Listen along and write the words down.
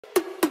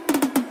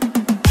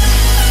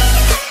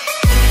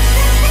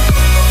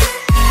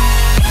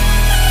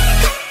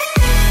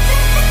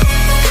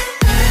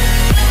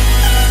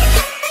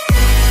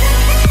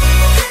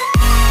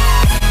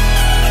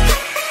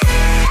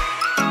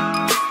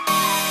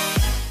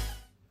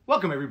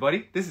Welcome,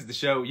 everybody. This is the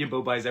show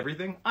Yimbo Buys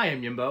Everything. I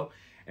am Yimbo,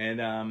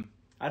 and I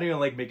don't even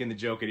like making the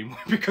joke anymore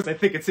because I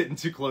think it's hitting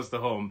too close to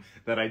home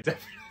that I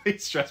definitely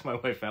stress my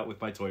wife out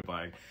with my toy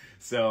buying.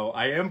 So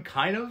I am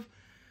kind of,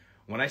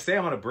 when I say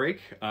I'm on a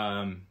break,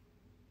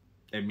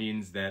 it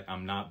means that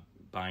I'm not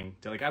buying,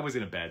 like I was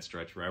in a bad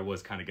stretch where I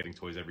was kind of getting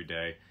toys every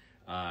day.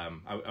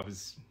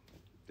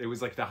 It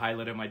was like the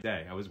highlight of my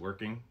day. I was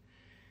working.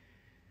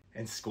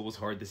 And school's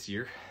hard this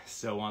year,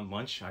 so on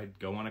lunch I'd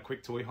go on a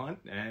quick toy hunt,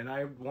 and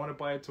I want to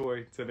buy a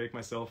toy to make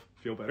myself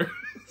feel better,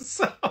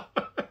 so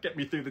get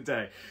me through the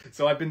day.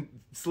 So I've been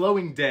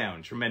slowing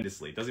down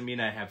tremendously. Doesn't mean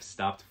I have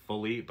stopped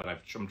fully, but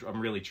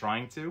I'm really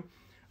trying to.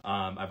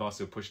 I've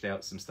also pushed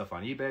out some stuff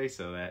on eBay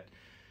so that,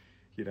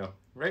 you know,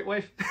 right,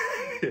 wife?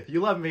 You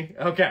love me.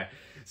 Okay,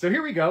 so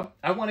here we go.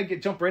 I want to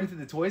jump right into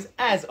the toys,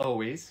 as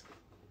always.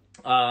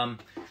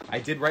 I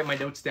did write my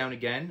notes down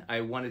again.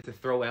 I wanted to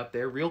throw out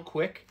there real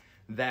quick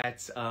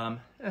that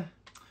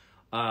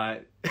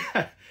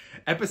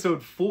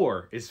episode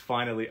 4 is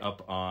finally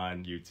up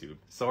on YouTube.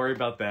 Sorry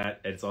about that.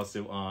 It's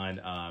also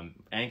on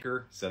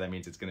Anchor, so that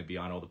means it's going to be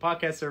on all the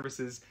podcast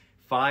services.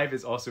 5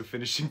 is also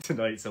finishing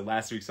tonight, so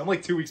last week. So I'm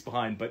like 2 weeks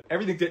behind, but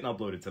everything didn't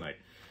upload it tonight.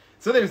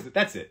 So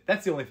that's it.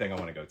 That's the only thing I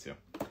want to go to.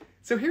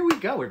 So here we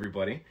go,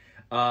 everybody.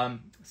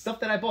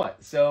 Stuff that I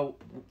bought. So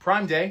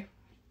Prime Day,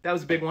 that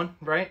was a big one,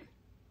 right?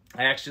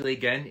 I actually,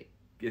 again,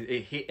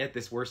 it hit at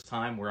this worst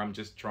time where I'm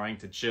just trying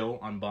to chill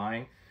on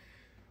buying,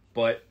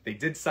 but they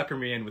did sucker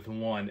me in with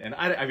one, and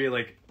I mean,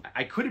 like,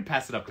 I couldn't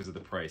pass it up because of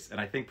the price,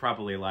 and I think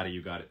probably a lot of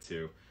you got it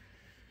too.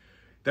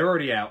 They're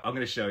already out. I'm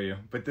going to show you,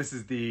 but this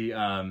is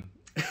the,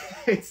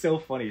 it's so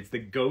funny. It's the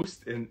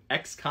Ghost and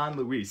Ex-Con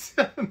Luis.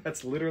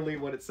 That's literally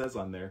what it says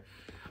on there.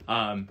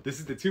 This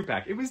is the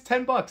 2-pack. It was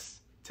 $10.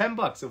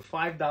 $10, so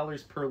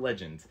 $5 per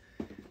legend.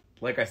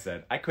 Like I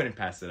said, I couldn't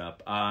pass it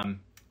up.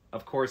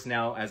 Of course,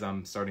 now as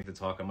I'm starting to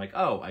talk, I'm like,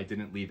 oh, I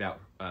didn't leave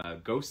out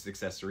Ghost's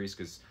accessories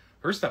because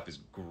her stuff is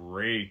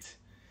great.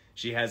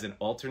 She has an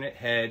alternate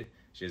head.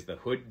 She has the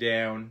hood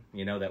down,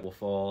 you know, that will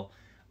fall.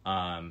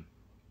 I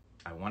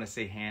want to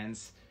say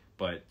hands,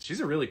 but she's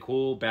a really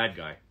cool bad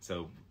guy.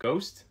 So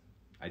Ghost,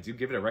 I do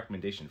give it a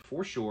recommendation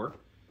for sure.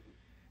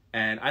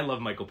 And I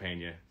love Michael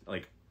Pena.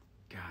 Like,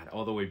 God,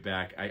 all the way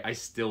back. I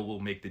still will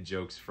make the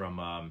jokes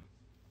from,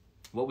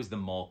 what was the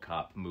Mall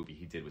Cop movie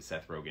he did with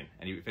Seth Rogen?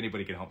 And if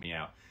anybody can help me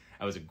out.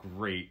 That was a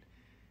great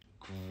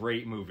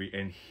movie,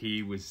 and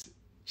he was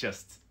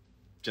just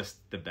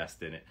the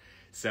best in it.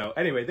 So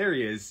anyway, there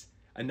he is.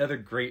 Another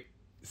great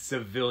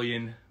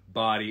civilian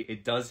body.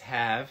 It does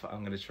have,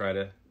 I'm going to try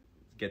to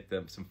get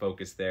some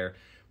focus there,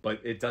 but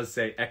it does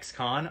say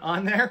Ex-Con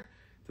on there.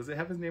 Does it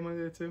have his name on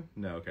there too?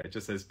 No, okay. It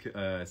just says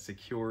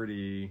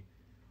security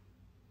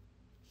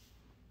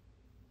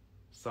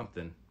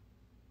something.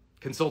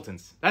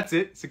 Consultants. That's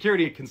it.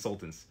 Security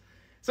consultants.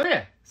 So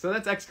yeah, so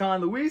that's Ex-Con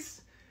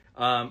Luis.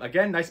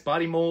 Again, nice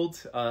body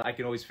mold. I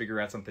can always figure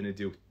out something to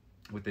do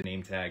with the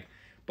name tag.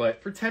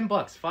 But for $10,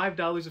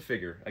 $5 a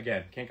figure.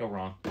 Again, can't go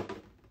wrong.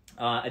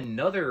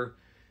 Another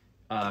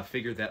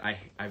figure that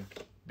I've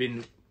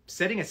been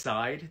setting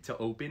aside to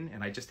open,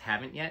 and I just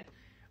haven't yet.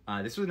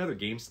 This was another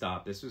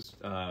GameStop. This was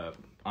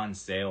on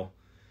sale.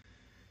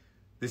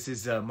 This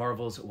is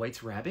Marvel's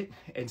White Rabbit.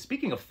 And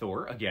speaking of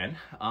Thor, again,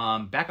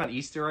 back on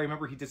Easter, I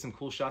remember he did some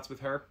cool shots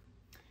with her.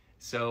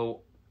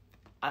 So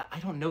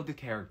I don't know the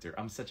character.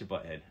 I'm such a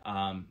butthead.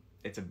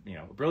 It's a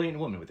brilliant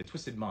woman with a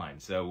twisted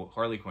mind. So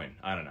Harley Quinn.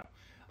 I don't know.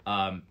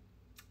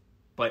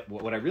 But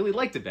what I really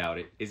liked about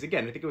it is,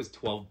 again, I think it was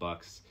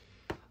 $12.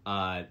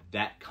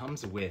 That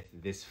comes with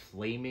this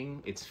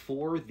flaming. It's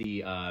for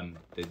the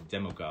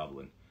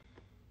Demogoblin.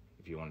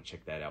 If you want to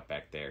check that out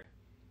back there.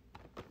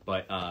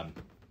 But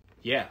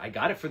yeah, I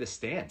got it for the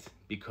stand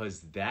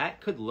because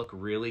that could look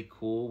really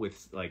cool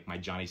with like my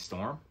Johnny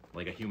Storm,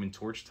 like a Human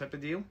Torch type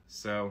of deal.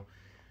 So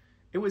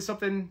it was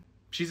something.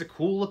 She's a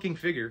cool looking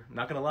figure,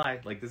 not gonna lie.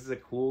 Like, this is a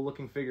cool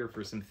looking figure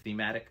for some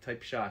thematic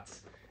type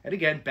shots. And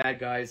again, bad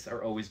guys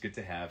are always good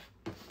to have.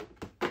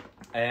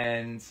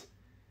 And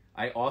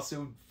I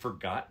also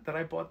forgot that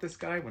I bought this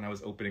guy when I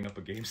was opening up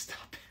a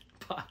GameStop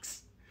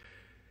box.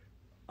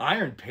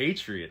 Iron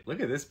Patriot.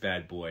 Look at this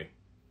bad boy.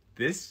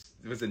 This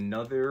was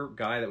another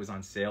guy that was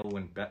on sale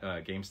when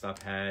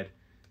GameStop had,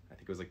 I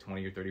think it was like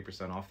 20 or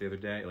 30% off the other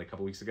day, like a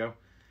couple weeks ago.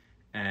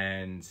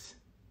 And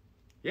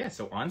yeah,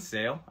 so on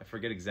sale, I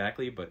forget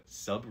exactly, but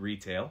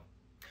sub-retail.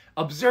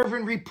 Observe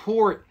and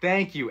Report.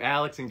 Thank you,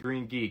 Alex and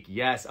Green Geek.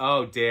 Yes.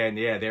 Oh, Dan.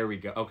 Yeah, there we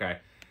go. Okay.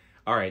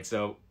 All right,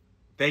 so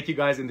thank you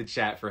guys in the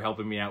chat for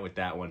helping me out with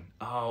that one.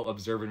 Oh,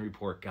 Observe and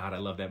Report. God, I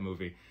love that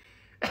movie.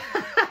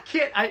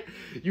 I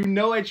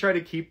try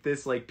to keep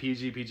this like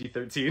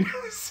PG-13.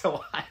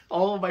 So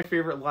all of my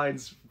favorite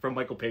lines from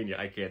Michael Pena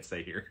I can't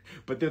say here,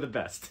 but they're the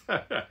best.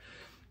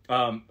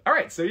 All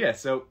right, so yeah,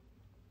 so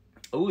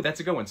oh, that's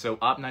a good one. So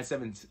Op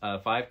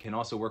 975 can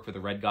also work for the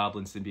Red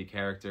Goblin symbiote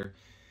character.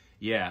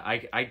 Yeah,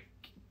 I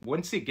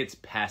once it gets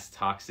past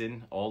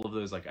Toxin, all of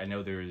those, like, I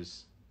know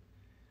there's,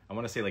 I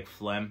want to say like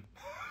Phlegm,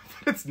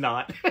 but it's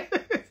not.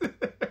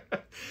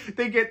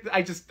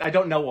 I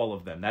don't know all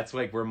of them. That's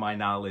like where my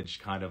knowledge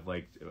kind of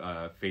like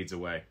fades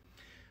away.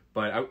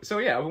 But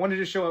I wanted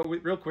to show out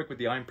real quick with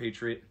the Iron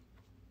Patriot.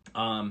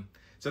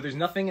 So there's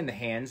nothing in the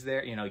hands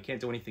there. You can't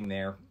do anything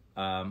there.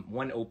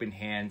 One open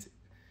hand.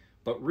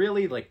 But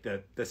really, like,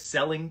 the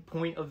selling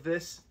point of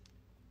this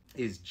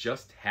is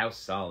just how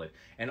solid.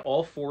 And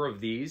all four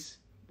of these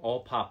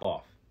all pop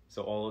off.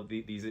 So all of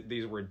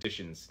these were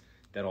additions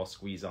that all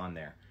squeeze on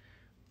there.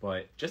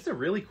 But just a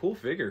really cool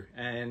figure.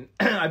 And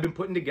I've been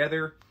putting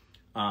together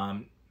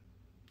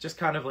just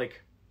kind of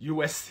like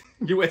USA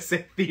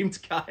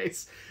themed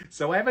guys.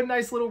 So I have a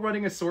nice little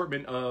running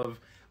assortment of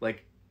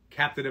like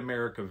Captain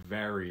America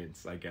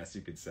variants, I guess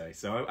you could say.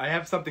 So I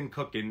have something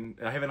cooking.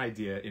 I have an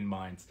idea in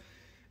mind.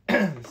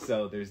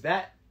 So there's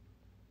that.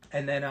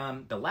 And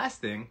then the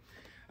last thing,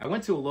 I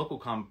went to a local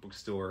comic book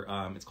store.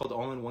 It's called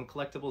All in One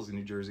Collectibles in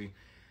New Jersey.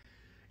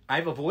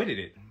 I've avoided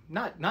it,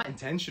 not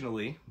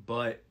intentionally,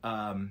 but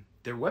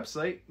their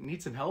website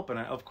needs some help. And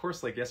of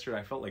course, like yesterday,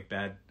 I felt like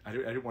bad. I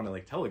didn't want to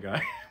like tell a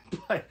guy,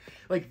 but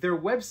like their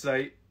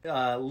website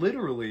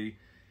literally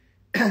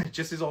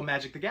just is all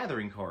Magic the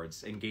Gathering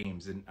cards and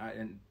games. And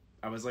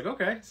I was like,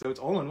 okay, so it's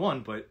all in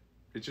one, but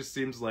it just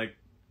seems like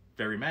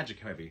very Magic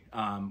heavy,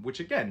 which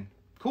again,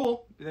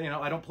 cool.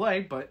 I don't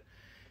play, but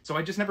so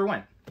I just never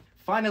went.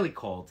 Finally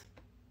called,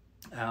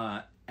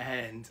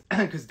 and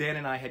because Dan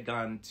and I had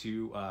gone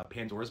to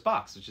Pandora's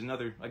Box, which is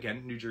another,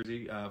 again, New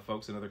Jersey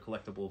folks, another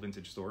collectible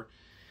vintage store.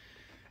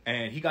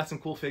 And he got some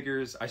cool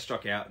figures. I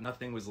struck out.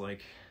 Nothing was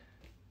like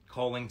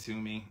calling to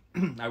me.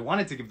 I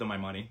wanted to give them my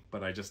money,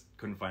 but I just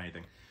couldn't find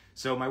anything.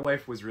 So my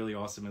wife was really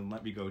awesome and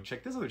let me go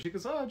check this other. She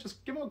goes, oh,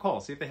 just give them a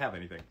call, see if they have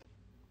anything.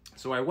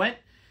 So I went,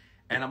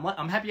 and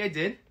I'm happy I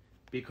did,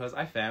 because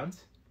I found,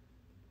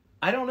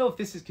 I don't know if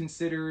this is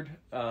considered,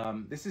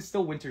 this is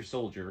still Winter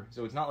Soldier,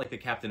 so it's not like the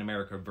Captain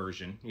America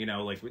version,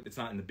 like it's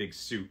not in the big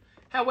suit.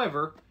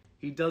 However,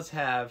 he does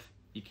have,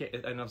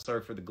 and I'm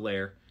sorry for the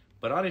glare,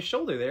 but on his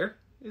shoulder there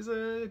is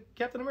a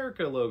Captain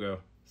America logo.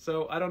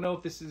 So I don't know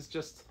if this is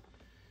just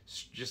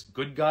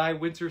good guy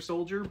Winter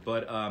Soldier,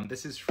 but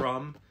this is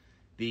from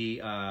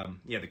the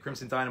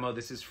Crimson Dynamo.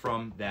 This is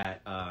from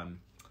that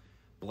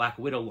Black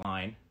Widow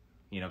line,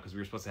 because we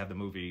were supposed to have the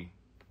movie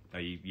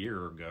a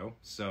year ago.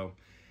 So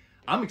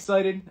I'm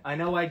excited. I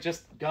know I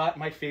just got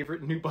my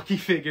favorite new Bucky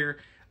figure,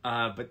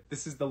 but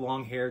this is the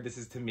long hair. This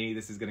is, to me,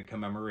 this is going to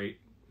commemorate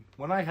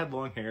when I had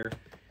long hair,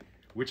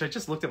 which I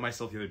just looked at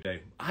myself the other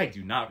day. I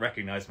do not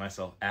recognize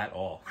myself at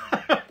all.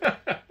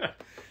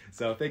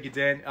 So thank you,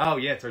 Dan. Oh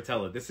yeah,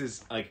 Tortella. This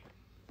is like,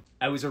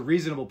 it was a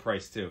reasonable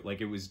price too.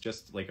 Like it was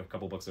just like a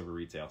couple bucks over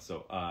retail.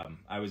 So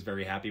I was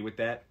very happy with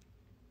that.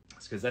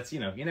 Because that's, you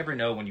never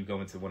know when you go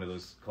into one of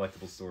those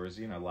collectible stores,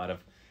 a lot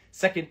of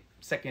second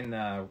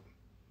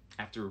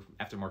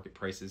aftermarket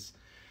prices.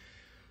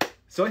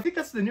 So I think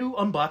that's the new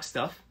unboxed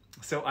stuff.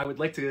 So I would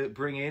like to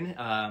bring in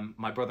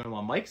my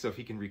brother-in-law Mike, so if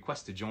he can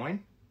request to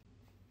join.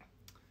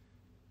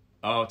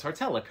 Oh,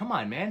 Tortella, come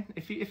on, man!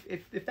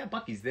 If that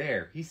Bucky's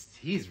there,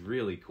 he's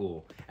really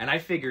cool. And I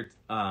figured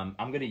I'm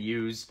gonna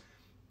use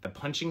the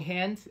punching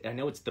hand. I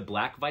know it's the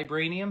black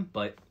vibranium,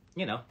 but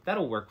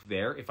that'll work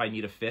there if I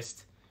need a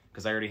fist,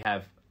 because I already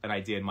have an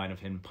idea in mind of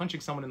him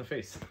punching someone in the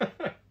face.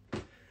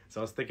 So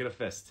I was thinking a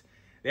fist.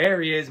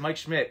 There he is, Mike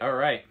Schmidt. All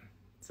right.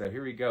 So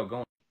here we go.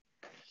 Going.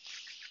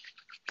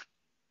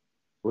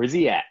 Where's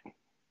he at?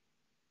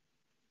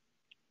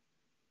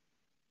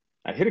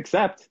 I hit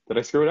accept. Did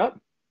I screw it up?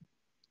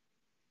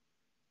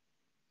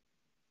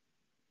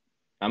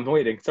 I'm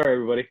waiting. Sorry,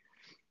 everybody.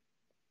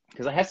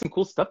 Because I have some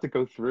cool stuff to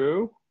go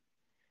through.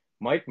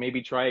 Mike,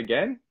 maybe try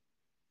again.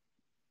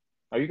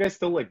 Are you guys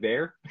still like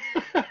there?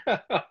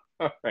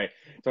 All right.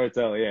 Sorry to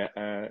tell.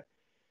 Yeah.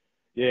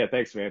 Yeah,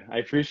 thanks, man. I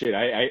appreciate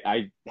it.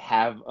 I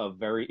have a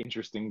very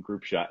interesting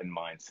group shot in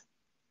mind.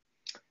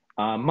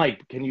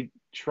 Mike, can you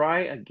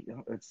try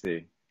again? Let's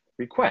see.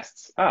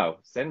 Requests. Oh,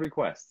 send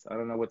requests. I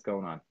don't know what's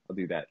going on. I'll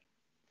do that.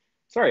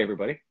 Sorry,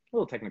 everybody. A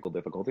little technical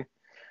difficulty.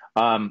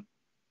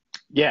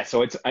 Yeah,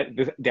 so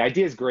the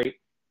idea is great.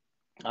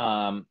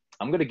 I'm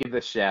gonna give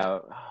this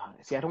shout.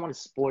 See, I don't want to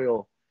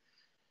spoil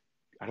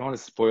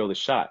the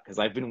shot because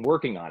I've been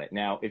working on it.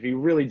 Now, if you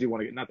really do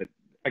want to, not that,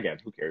 again,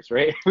 who cares,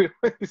 right?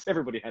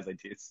 Everybody has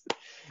ideas.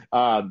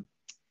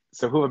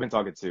 So who have I been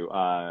talking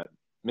to?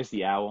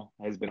 Misty Owl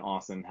has been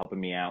awesome, helping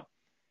me out.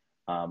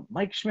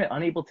 Mike Schmidt,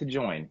 unable to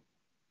join.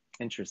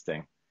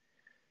 Interesting.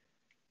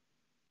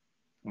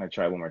 I'm going to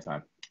try one more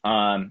time.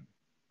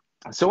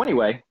 So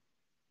anyway,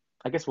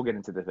 I guess we'll get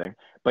into the thing.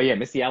 But yeah,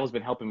 Misty Owl's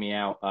been helping me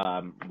out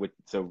with,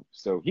 so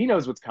he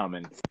knows what's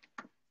coming.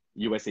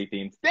 USA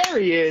themed. There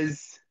he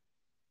is.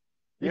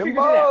 You figured it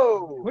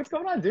out. What's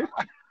going on, dude?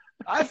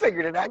 I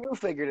figured it out. You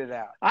figured it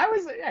out.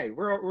 Hey,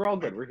 we're all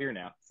good. We're here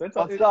now. So it's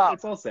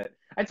all set.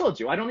 I told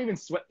you, I don't even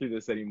sweat through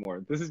this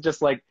anymore. This is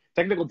just like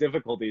technical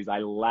difficulties. I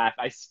laugh.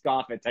 I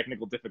scoff at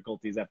technical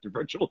difficulties after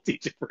virtual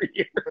teaching for a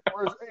year.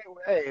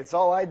 Hey, it's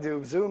all I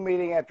do. Zoom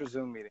meeting after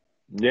Zoom meeting.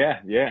 Yeah,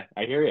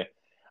 I hear you.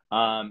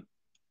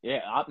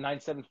 Yeah, Op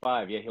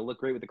 975. Yeah, he'll look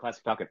great with the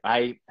classic Falcon.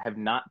 I have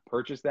not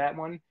purchased that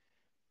one.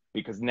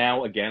 because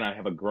now again I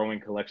have a growing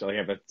collection. I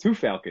have 2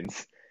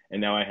 Falcons,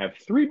 and now I have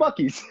 3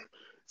 Buckies.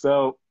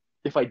 So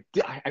if I've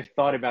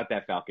thought about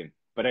that Falcon,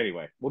 but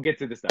anyway, we'll get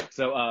to this stuff.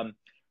 So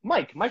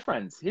Mike, my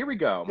friends, here we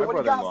go. Yeah, My what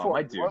you got brother-in-law, for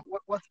my me?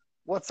 dude.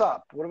 What's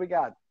up? What do we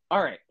got?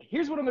 All right,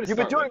 here's what I'm going to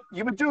start with.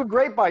 You've been doing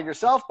great by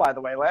yourself, by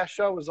the way. Last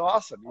show was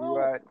awesome.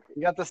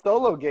 You got the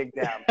solo gig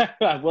down.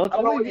 Well, I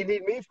don't know what you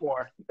need me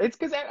for. it's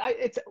because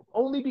it's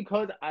only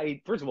because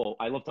first of all,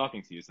 I love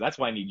talking to you, so that's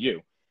why I need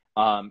you.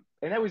 And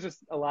that was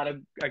just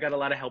I got a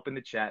lot of help in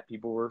the chat.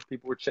 People were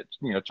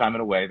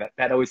chiming away.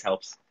 That always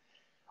helps.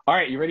 All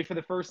right, you ready for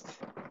the first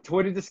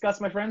toy to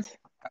discuss, my friends?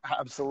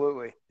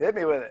 Absolutely. Hit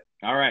me with it.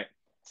 All right.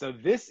 So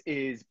this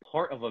is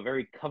part of a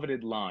very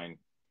coveted line.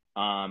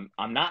 I'm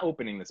not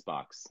opening this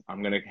box.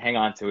 I'm going to hang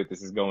on to it.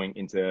 This is going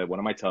into one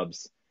of my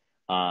tubs,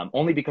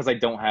 only because I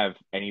don't have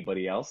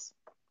anybody else.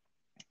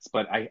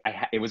 But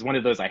it was one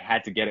of those I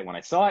had to get it when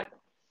I saw it.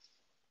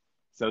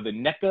 So the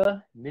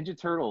NECA Ninja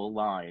Turtle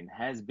line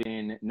has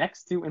been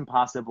next to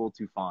impossible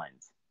to find.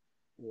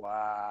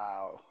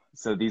 Wow.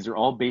 So these are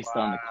all based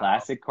on the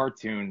classic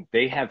cartoon.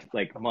 They have,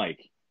 like,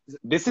 Mike,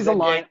 this is a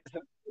line.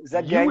 Is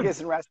that Genghis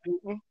and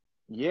Rasputin?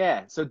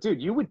 Yeah. So,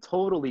 dude, you would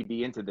totally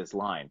be into this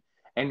line.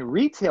 And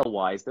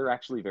retail-wise, they're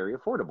actually very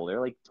affordable. They're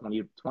like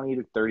 $20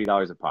 to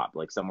 $30 a pop,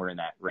 like somewhere in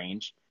that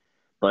range.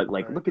 But,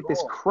 like, look at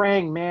this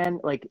Krang, man.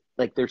 Like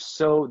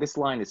this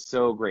line is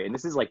so great. And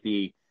this is like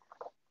the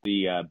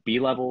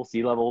B-level,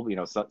 C-level,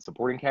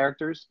 supporting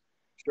characters.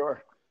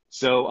 Sure.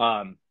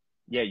 So,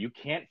 yeah, you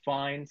can't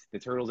find the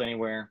Turtles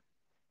anywhere.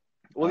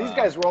 Well, these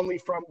guys were only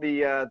from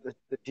the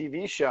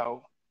TV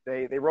show.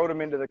 They wrote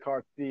them into the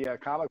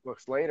comic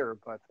books later,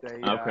 but they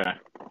okay.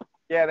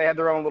 Yeah, they had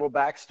their own little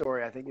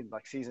backstory. I think in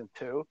like season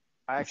 2.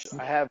 I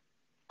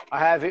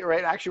have it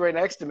right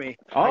next to me.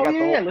 Oh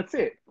yeah, let's see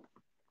it.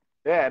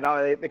 Yeah, no,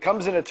 it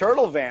comes in a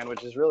turtle van,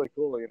 which is really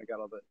cool. You got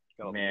all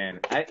the man.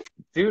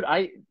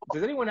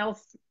 Does anyone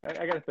else?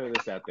 I gotta throw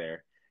this out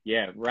there.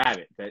 Yeah,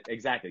 Rabbit.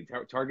 Exactly.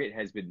 Target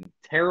has been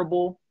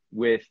terrible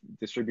with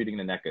distributing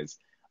the NECAs.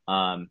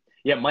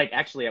 Yeah, Mike.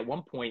 Actually, at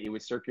one point, it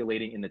was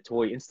circulating in the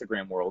toy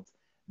Instagram world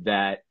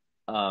that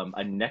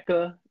a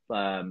NECA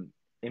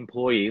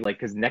employee, like,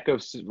 because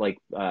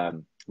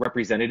NECA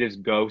representatives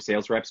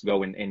sales reps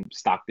go and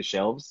stock the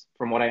shelves,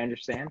 from what I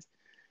understand.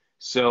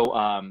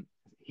 So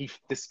he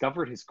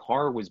discovered his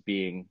car was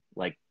being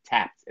like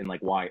tapped and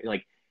like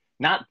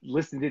not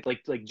listened to,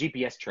 like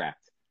GPS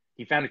tracked.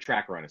 He found a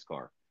tracker on his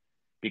car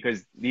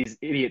because these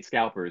idiot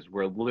scalpers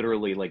were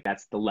literally like,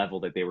 that's the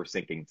level that they were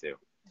sinking to.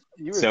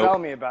 You were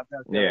telling me about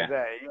that the other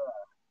day. Yeah.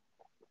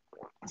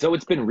 So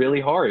it's been really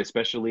hard,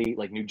 especially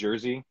like New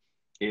Jersey.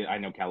 I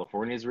know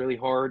California is really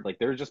hard. Like,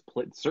 there are just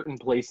certain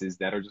places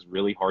that are just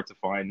really hard to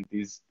find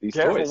these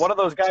toys. One of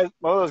those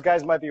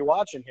guys might be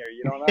watching here.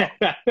 You don't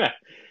know.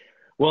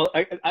 Well,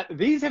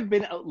 these have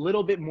been a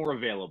little bit more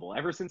available.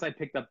 Ever since I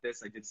picked up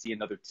this, I did see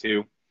another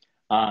 2.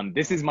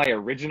 This is my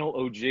original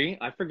OG.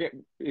 I forget,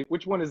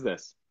 which one is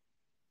this?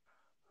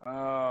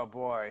 Oh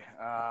boy,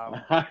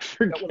 I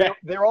forget.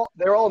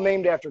 They're all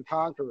named after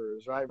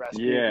conquerors, right?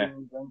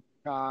 Rasputin, yeah.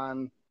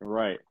 Khan.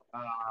 Right.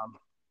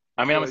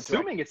 I mean, I'm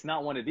assuming it's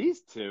not one of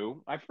these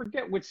 2. I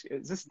forget which.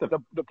 Is this the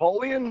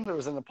Napoleon? There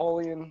was a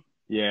Napoleon.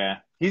 Yeah,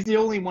 he's the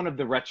only one of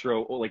the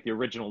retro, or like the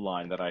original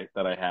line that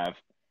I have.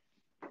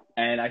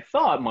 And I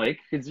thought, Mike,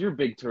 because you're a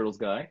big Turtles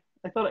guy,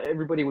 I thought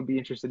everybody would be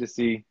interested to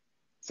see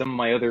some of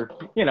my other,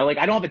 like,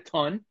 I don't have a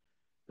ton,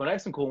 but I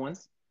have some cool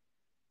ones.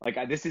 Like,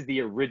 this is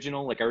the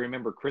original. Like, I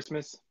remember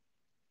Christmas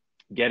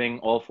getting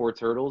all 4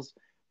 Turtles,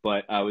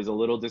 but I was a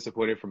little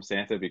disappointed from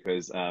Santa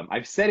because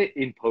I've said it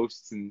in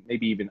posts and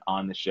maybe even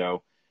on the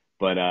show,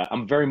 but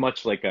I'm very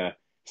much like a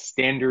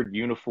standard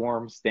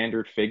uniform,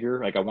 standard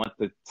figure. Like, I want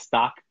the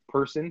stock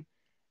person,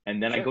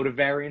 and then I go to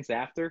variants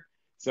after.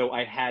 So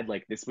I had,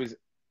 like, this was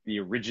the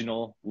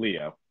original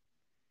Leo.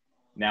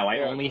 Now I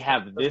only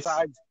have this.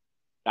 I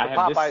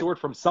have this sword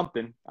from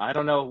something. I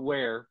don't know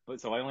where,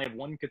 but so I only have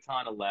 1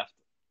 katana left.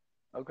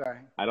 Okay.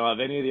 I don't have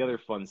any of the other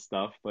fun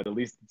stuff, but at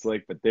least it's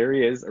like, but there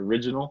he is,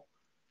 original.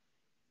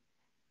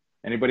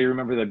 Anybody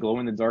remember the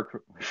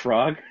glow-in-the-dark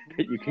frog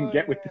that you can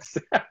get with this?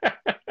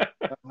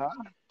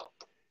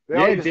 They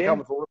all used to come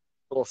with a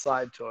little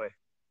side toy.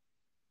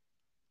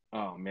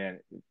 Oh, man.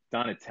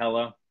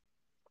 Donatello.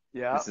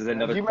 Yeah. This is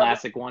another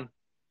classic one.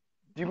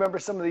 Do you remember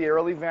some of the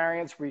early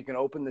variants where you can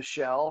open the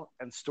shell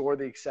and store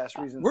the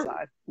accessories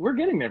inside? We're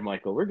getting there,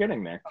 Michael. We're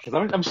getting there.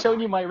 Because I'm showing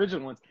you my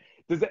original ones.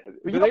 Does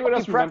anyone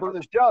else remember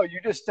the show?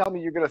 You just tell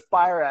me you're going to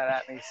fire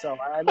at me, so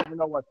I never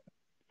know what.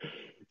 Do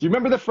you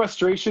remember the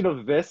frustration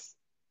of this?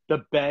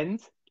 The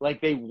bend? Like,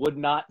 they would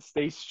not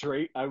stay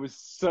straight. I'm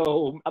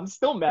still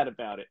mad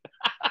about it.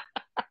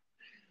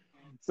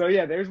 So,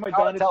 yeah, there's my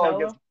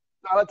Donatello.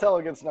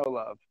 Donatello gets no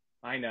love.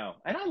 I know.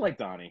 And I like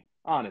Donnie,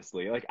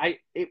 honestly. Like,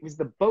 it was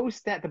the bow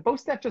staff. The bow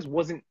staff just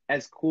wasn't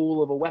as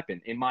cool of a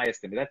weapon, in my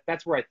estimate.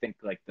 That's where I think,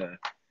 like,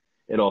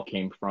 it all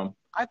came from.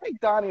 I think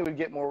Donnie would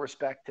get more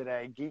respect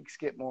today. Geeks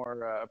get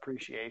more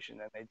appreciation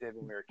than they did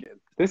when we were kids.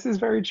 This is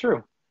very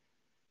true.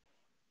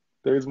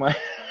 There's my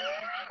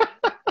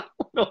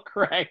Original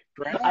Krang.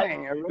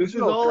 Krang, This is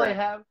original all I Krang.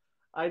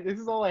 have. This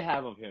is all I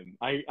have of him.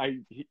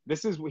 He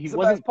It's the wasn't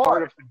best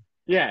part.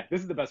 Yeah,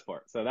 this is the best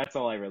part. So that's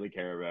all I really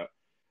care about.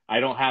 I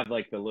don't have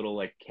like the little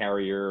like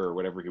carrier or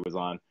whatever he was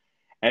on.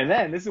 And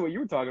then this is what you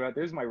were talking about.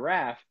 There's my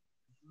Raph.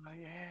 Oh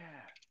yeah.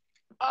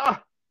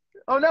 Ah,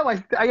 oh no,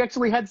 I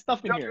actually had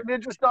stuff in here.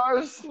 Ninja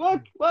Stars.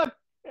 Look,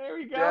 there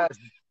we go. Yes.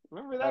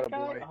 Remember that guy?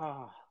 Attaboy.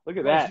 Oh, look at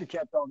Of course that. you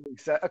kept all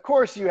the Of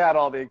course you had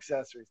all the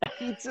accessories.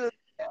 Pizza.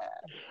 Yeah.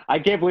 I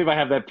can't believe I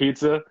have that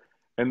pizza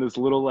and this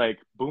little like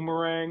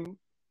boomerang.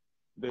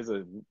 There's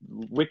a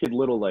wicked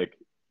little like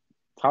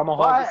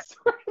tomahawk.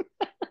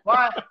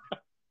 What?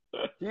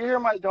 Do you hear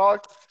my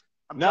dog?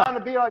 I'm No. trying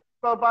to be like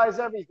Bo buys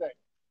everything.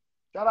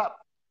 Shut up.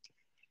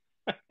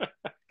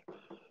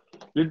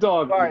 Your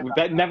dog Sorry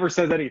that never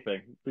says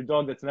anything. Your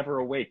dog that's never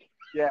awake.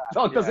 Yeah.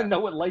 Dog doesn't know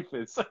what life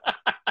is.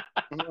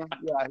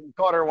 Yeah, he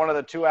caught her one of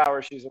the 2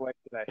 hours she's awake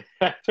today.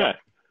 And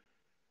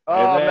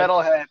Oh, then-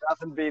 Metalhead.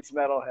 Nothing beats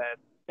Metalhead.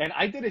 And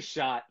I did a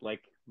shot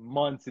like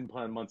months and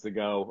months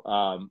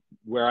ago,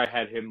 where I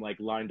had him like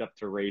lined up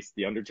to race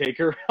the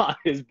Undertaker on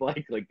his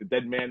bike, like the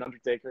Dead Man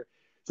Undertaker.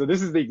 So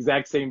this is the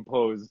exact same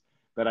pose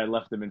that I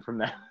left him in from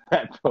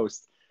that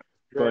post.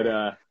 Great.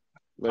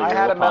 But I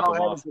had a we'll pop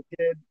him Metalhead off. as a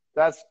kid.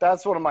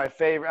 That's one of my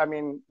favorite. I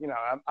mean, you know,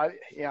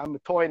 I'm a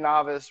toy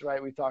novice,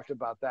 right? We talked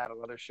about that on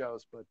other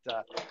shows, but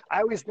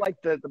I always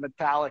liked the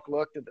metallic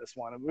look to this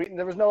one.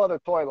 There was no other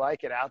toy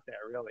like it out there,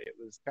 really. It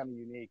was kind of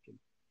unique. And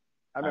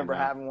I remember know.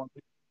 having one.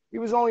 He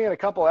was only in a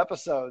couple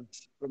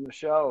episodes from the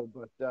show,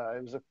 but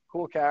it was a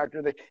cool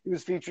character. He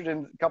was featured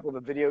in a couple of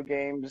the video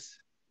games.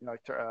 You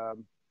know,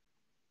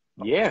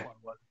 Yeah. which one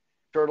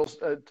was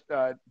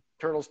it?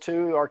 Turtles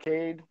 2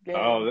 arcade game.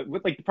 Oh,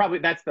 like probably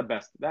that's the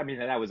best. I mean,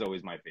 that was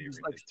always my It was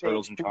favorite. like is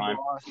Turtles in Stage 2 Time.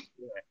 boss.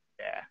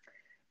 Yeah.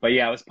 But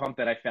yeah, I was pumped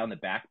that I found the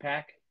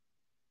backpack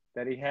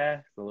that he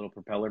had, the little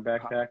propeller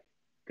backpack.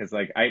 Because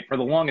like for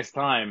the longest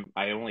time,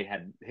 I only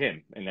had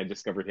him, and I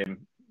discovered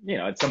him, you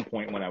know, at some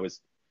point when I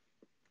was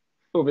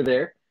over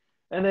there.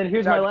 And then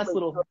here's my last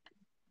little.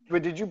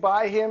 But did you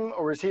buy him,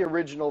 or is he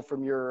original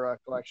from your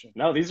collection?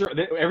 No,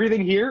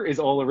 everything here is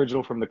all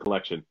original from the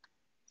collection.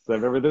 So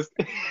remember this?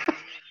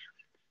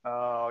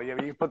 Oh yeah,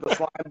 but you put the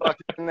slime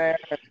bucket in there.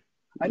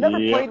 I never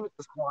Yep. played with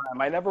the slime.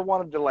 I never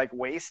wanted to like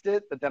waste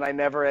it, but then I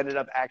never ended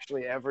up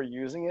actually ever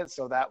using it,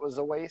 so that was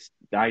a waste.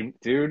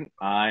 Dude,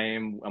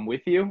 I'm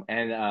with you,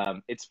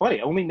 and it's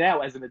funny. Only now,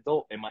 as an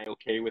adult, am I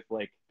okay with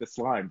like the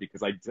slime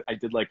because I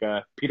did like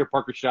a Peter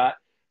Parker shot,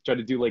 tried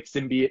to do like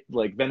symbiote,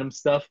 like Venom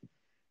stuff.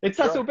 It's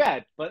not Sure. so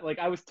bad, but like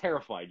I was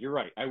terrified. You're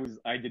right.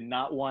 I did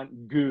not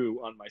want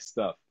goo on my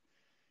stuff.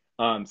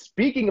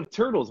 Speaking of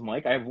turtles,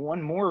 Mike, I have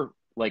one more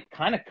like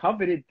kind of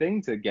coveted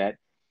thing to get,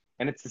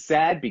 and it's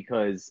sad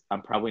because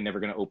I'm probably never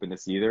going to open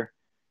this either.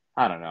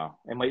 I don't know.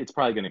 It's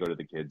probably going to go to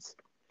the kids.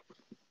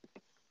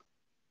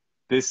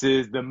 This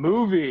is the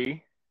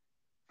movie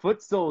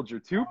Foot Soldier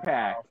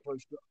 2-pack. Oh,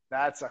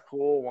 that's a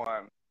cool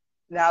one.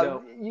 Now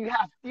So-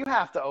 you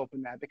have to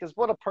open that because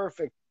what a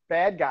perfect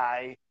bad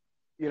guy,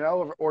 you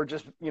know, or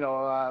just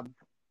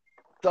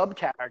sub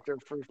character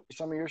for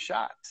some of your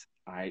shots.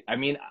 I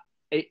mean,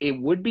 it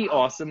would be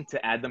awesome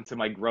to add them to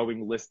my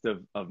growing list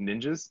of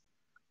ninjas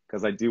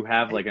because I do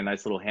have like a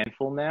nice little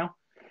handful now.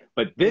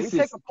 But Can this we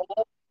is take a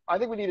poll? I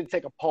think we need to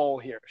take a poll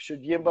here.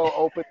 Should Yimbo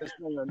open this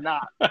thing or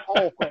not?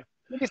 Poll question.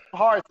 Give me some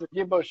hearts if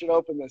Yimbo should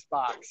open this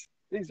box.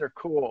 These are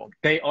cool.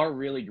 they are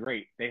really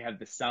great. They have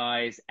the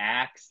size,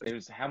 axe.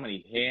 There's how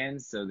many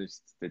hands? So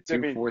there's the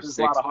 2, 4, There's 6,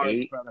 a lot of hearts,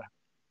 8 brother.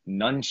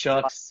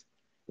 nunchucks.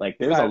 Like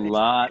there's a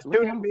lot. He's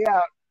tuning me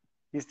out.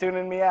 He's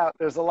tuning me out.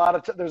 There's a lot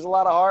of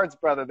hearts,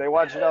 brother. They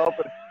want you to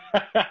open.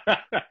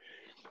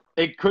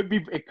 It could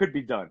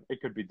be done.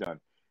 It could be done.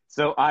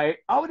 So it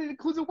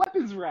includes a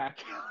weapons rack.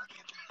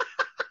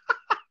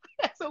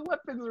 It's a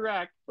weapons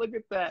rack. Look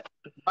at that.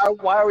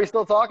 Why are we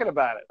still talking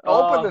about it?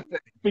 Open the thing.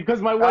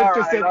 Because my wife All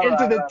just said right,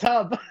 into the all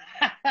tub.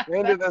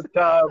 Into the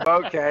tub.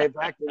 Okay,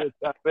 back to the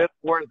tub. It's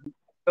worth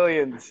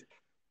billions.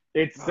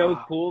 It's so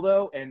cool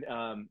though,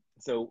 and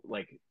so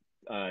like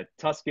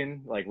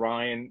Tuscan, like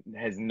Ryan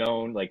has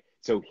known, like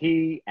so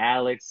he,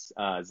 Alex,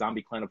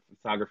 Zombie Clan of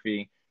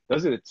Photography.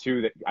 Those are the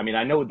two that I mean.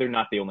 I know they're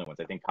not the only ones.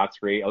 I think Cox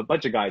Ray, a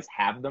bunch of guys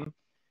have them,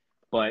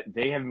 but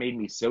they have made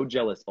me so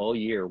jealous all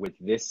year with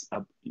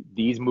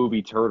these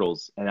movie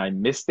turtles, and I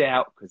missed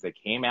out because they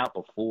came out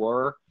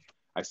before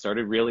I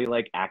started really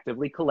like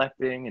actively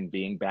collecting and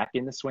being back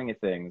in the swing of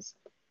things.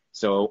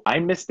 So I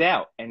missed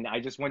out, and I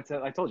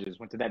told you, I just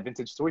went to that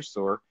vintage toy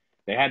store.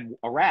 They had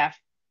a Raph.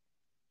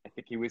 I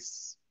think he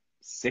was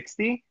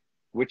 60,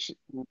 which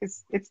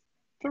is it's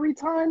 3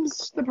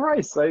 times the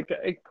price. Like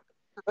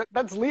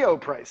That's Leo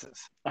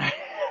prices.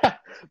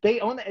 they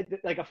own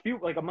it like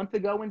a month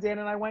ago when Dan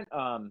and I went.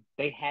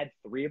 They had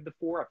 3 of the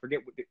 4. I forget.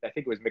 I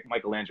think it was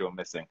Michelangelo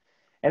missing,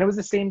 and it was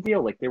the same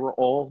deal. Like they were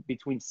all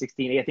between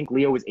 60 and 80. I think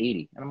Leo was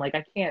 80, and I'm like,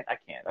 I can't.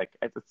 Like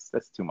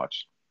that's too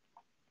much.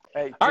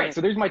 Hey, All right,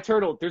 so there's my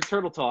turtle. There's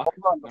turtle talk.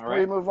 hold on, before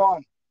we move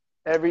on.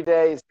 Every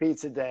day is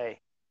pizza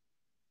day.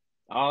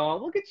 Oh,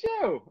 look at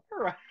you.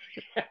 All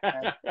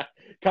And right.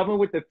 Coming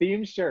with the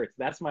theme shirts.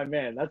 That's my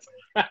man. That's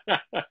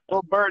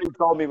little birdie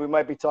told me we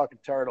might be talking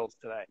turtles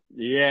today.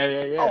 yeah,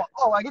 yeah, yeah.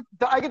 Oh,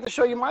 I get to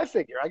show you my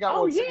figure. I got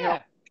Oh one sitting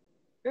here.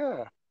 yeah.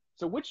 Yeah,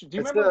 So which do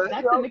you it's remember? the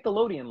That's the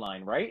Nickelodeon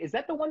line, right? Is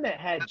that the one that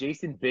had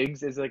Jason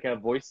Biggs as like a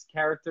voice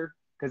character?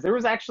 Because there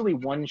was actually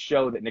one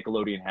show that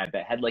Nickelodeon had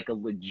that had like a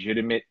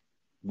legitimate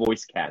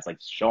voice cast, like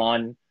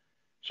Sean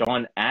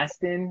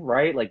Astin,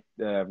 right? Like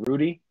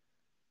Rudy.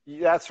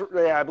 yeah,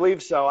 I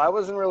believe so. I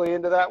wasn't really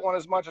into that one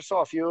as much. I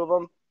saw a few of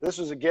them. This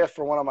was a gift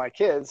for one of my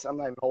kids. I'm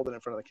not even holding it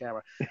in front of the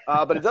camera,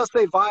 but it does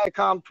say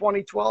Viacom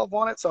 2012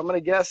 on it, so I'm gonna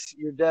guess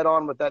you're dead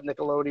on with that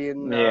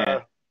Nickelodeon.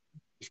 Yeah,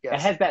 it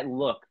Guess. has that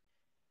look.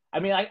 I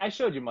mean, I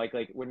showed you, Mike,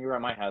 like when you were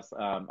at my house.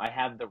 I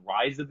have the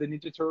Rise of the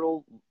Ninja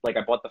Turtle. Like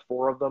I bought the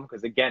four of them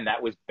because again,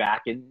 that was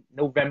back in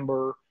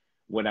November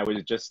when I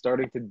was just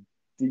starting to,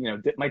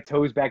 dip my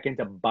toes back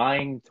into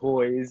buying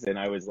toys, and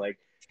I was like,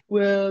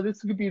 well,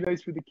 this could be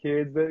nice for the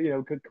kids, but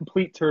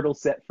complete turtle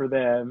set for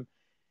them,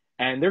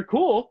 and they're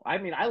cool. I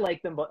mean, I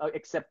like them, but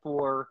except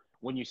for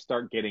when you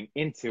start getting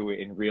into it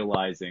and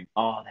realizing,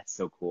 oh, that's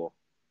so cool.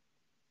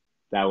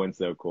 That one's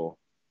so cool.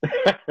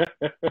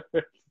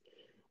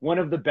 One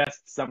of the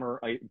best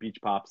summer beach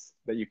pops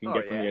that you can Oh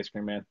get from yeah. the Ice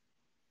Cream Man,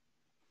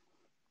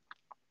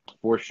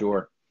 for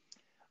sure.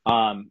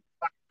 Um,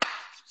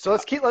 So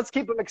let's keep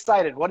them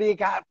excited. What do you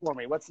got for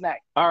me? What's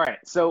next? all right,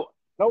 so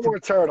No more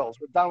turtles.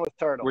 We're done with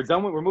turtles.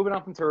 we're moving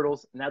on from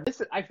turtles. Now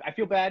this is I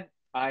feel bad.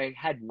 I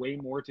had way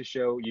more to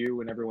show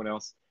you and everyone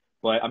else,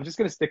 but I'm just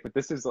gonna stick with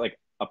this is like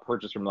a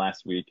purchase from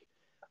last week.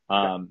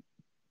 Okay. Um,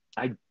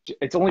 I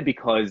it's only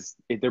because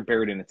they're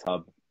buried in a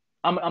tub.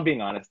 I'm being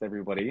honest,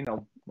 everybody.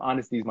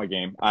 Honesty is my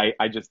game. I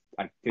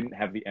didn't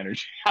have the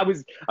energy. I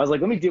was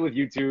like, let me deal with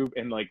YouTube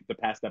and like the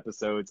past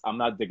episodes. I'm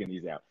not digging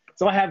these out.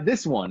 So I have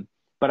this one,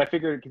 but I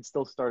figured it can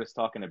still start us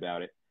talking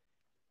about it.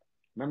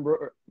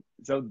 Remember,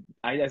 so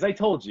as I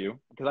told you,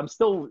 because I'm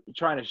still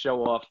trying to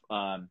show off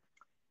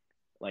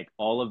like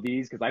all of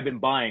these because I've been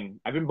buying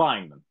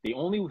them. The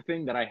only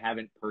thing that I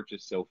haven't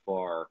purchased so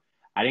far,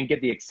 I didn't get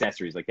the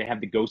accessories. Like they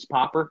have the ghost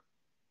popper.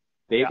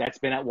 Yeah. That's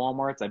been at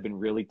Walmart's. I've been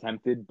really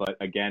tempted, but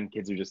again,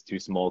 kids are just too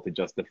small to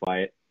justify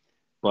it.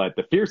 But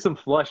the fearsome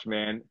flush,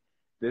 man,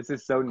 this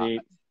is so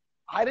neat.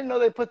 I didn't know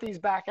they put these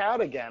back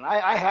out again.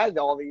 I had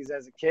all these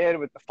as a kid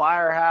with the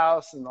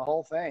firehouse and the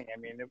whole thing. I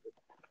mean,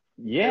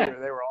 Yeah.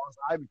 they were all.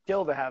 I'd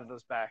kill to have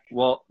those back.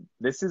 Well,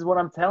 this is what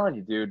I'm telling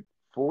you, dude.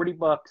 $40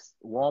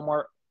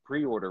 Walmart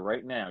pre-order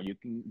right now. You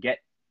can get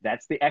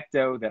that's the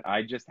Ecto that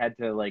I just had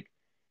to like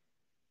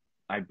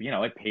I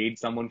paid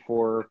someone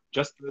for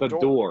just the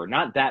door.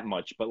 Not that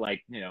much, but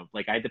like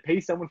I had to pay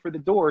someone for the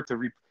door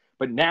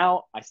but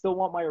now I still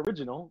want my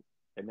original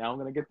and now I'm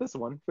going to get this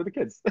one for the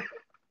kids.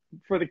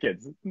 For the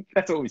kids.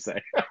 That's what we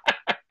say.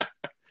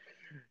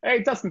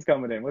 Hey, Tuscan's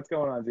coming in. What's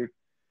going on, dude?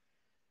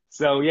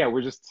 So yeah,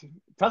 we're just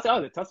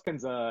the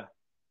Tuscan's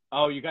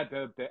oh, you got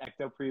the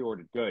Ecto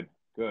pre-ordered. Good.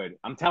 Good.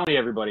 I'm telling you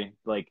everybody,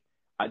 like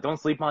don't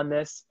sleep on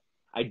this.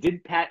 I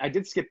did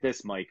skip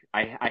this, Mike.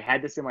 I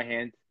had this in my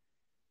hand,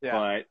 Yeah.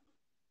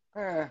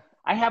 but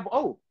I have.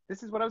 Oh,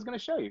 this is what I was going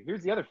to show you.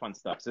 Here's the other fun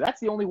stuff. So that's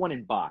the only one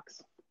in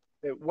box.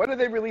 When are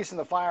they releasing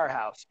the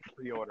Firehouse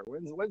pre-order?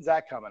 When's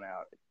that coming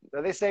out?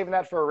 Are they saving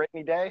that for a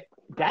rainy day?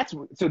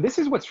 So. This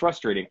is what's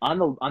frustrating on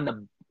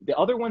the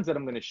other ones that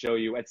I'm going to show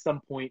you at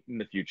some point in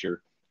the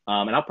future.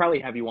 And I'll probably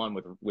have you on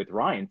with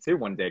Ryan too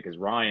one day because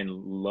Ryan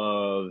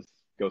loves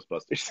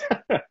Ghostbusters.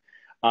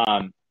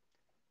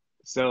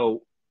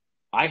 So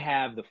I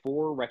have the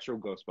 4 retro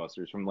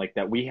Ghostbusters from like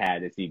that we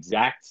had. It's the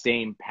exact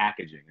same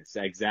packaging. It's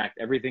the exact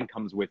everything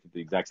comes with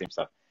the exact same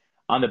stuff.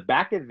 On the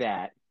back of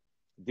that,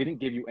 didn't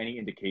give you any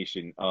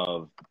indication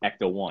of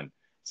Ecto 1.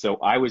 So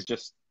I was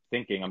just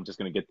thinking I'm just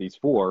going to get these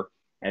 4.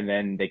 And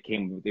then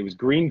it was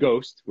Green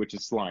Ghost, which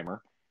is Slimer.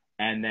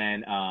 And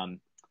then,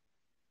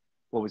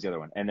 what was the other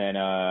one? And then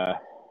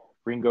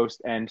Green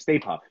Ghost and Stay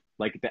Puft,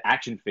 like the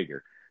action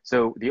figure.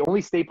 So the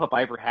only Stay Puft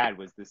I ever had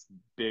was this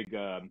big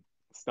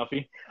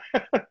Stuffy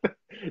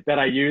that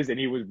I used. And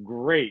he was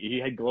great. He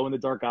had glow in the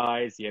dark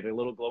eyes. He had a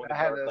little glow in the dark.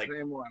 I had the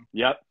same one.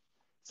 Yep.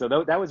 So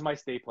that was my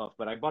Stay Puft,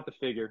 but I bought the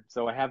figure.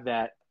 So I have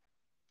that.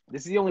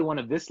 This is the only one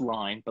of this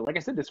line, but like I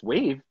said, this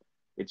wave,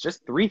 it's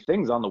just 3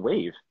 things on the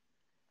wave.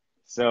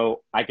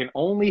 So I can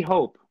only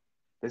hope.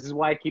 This is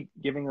why I keep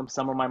giving them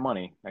some of my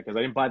money because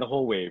I didn't buy the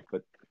whole wave.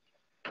 But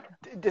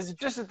is it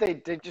just that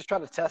they just try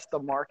to test the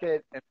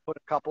market and put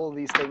a couple of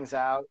these things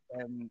out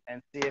and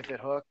see if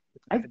it hooks?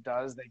 If it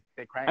does,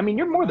 they crank. I mean,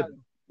 you're more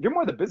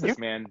the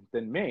businessman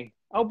than me.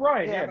 Oh,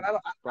 Brian, yeah.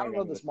 But I don't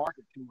know this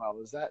market too well.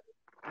 Is that?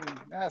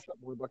 That's what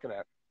we're looking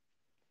at.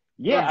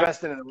 Yeah, we're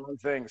investing in the wrong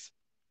things.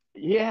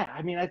 Yeah,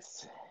 I mean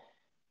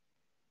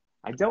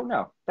I don't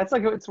know. That's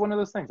like it's one of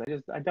those things.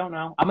 I don't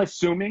know. I'm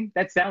assuming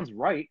that sounds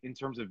right in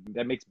terms of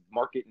that makes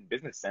market and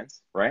business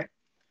sense, right?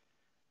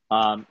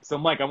 So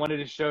Mike, I wanted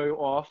to show you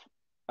off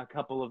a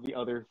couple of the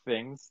other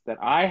things that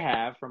I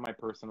have from my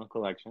personal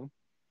collection.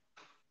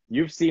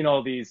 You've seen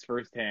all these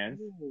firsthand.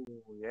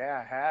 Ooh,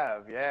 yeah, I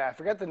have. Yeah, I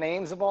forget the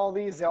names of all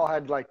these. They all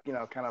had like,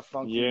 kind of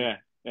funky. Yeah.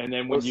 And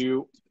then when Those,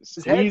 you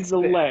his head squeeze the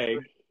spins. leg,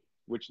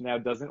 which now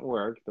doesn't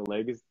work, the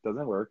leg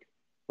doesn't work.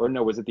 Or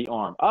no, was it the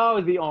arm?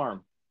 Oh, the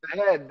arm. The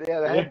head, yeah,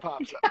 the Yeah. head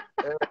pops up.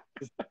 There it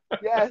is.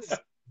 Yes,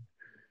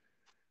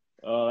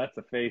 Oh, that's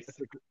a face. that's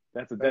a,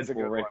 That's a that's a Deadpool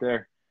good right one.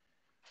 there.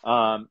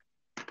 Um,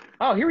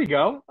 oh, here we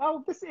go.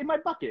 Oh, this in my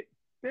bucket.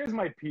 There's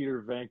my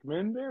Peter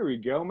Venkman. There we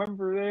go.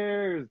 Remember,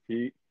 there's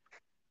Pete.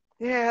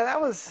 Yeah, that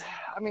was.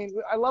 I mean,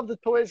 I love the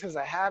toys because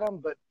I had them,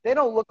 but they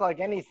don't look like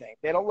anything.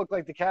 They don't look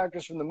like the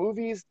characters from the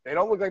movies. They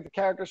don't look like the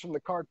characters from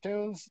the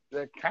cartoons.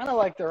 They're kind of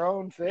like their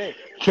own thing.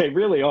 They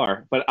really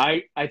are. But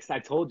I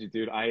told you,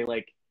 dude. I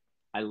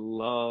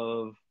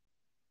love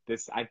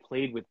this. I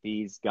played with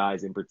these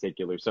guys in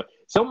particular.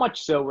 So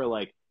much so we're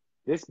like,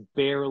 this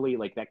barely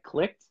like that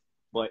clicked.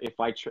 But if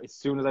as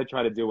soon as I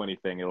try to do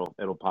anything,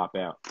 it'll pop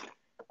out.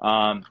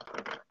 Um,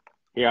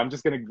 Yeah, I'm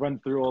just gonna run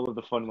through all of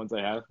the fun ones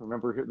I have.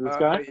 Remember this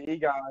guy? The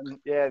Egon.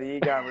 Yeah, the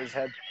Egon with his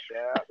head.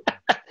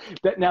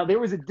 Yeah. Now there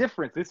was a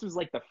difference. This was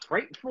like the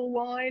frightful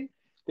line.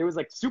 There was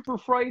like super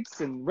frights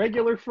and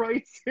regular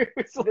frights. It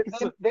was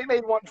like They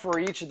made one for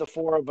each of the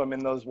four of them in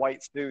those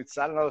white suits.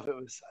 I don't know if it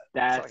was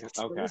that's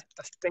like okay.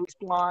 a space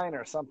line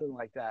or something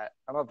like that.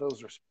 I don't know if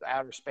those were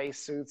outer space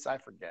suits. I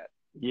forget.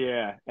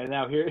 Yeah, and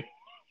now here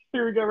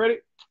we go. Ready?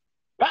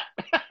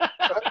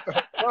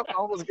 Oh,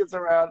 almost gets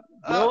around.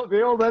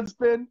 The old head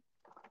spin.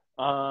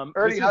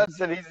 Ernie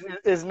Hudson,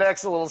 his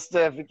neck's a little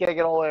stiff. He can't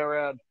get all the way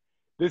around.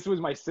 This was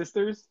my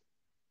sister's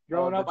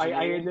growing up. I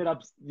Janine. ended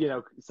up,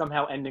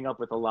 somehow ending up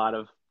with a lot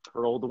of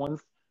her old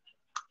ones.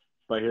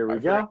 But here we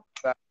go.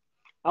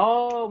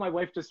 Oh, my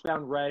wife just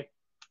found Ray.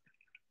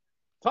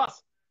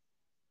 Toss.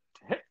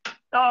 Hit.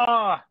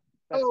 Oh,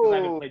 that's because I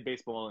haven't played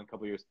baseball in a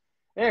couple years.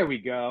 There we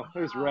go.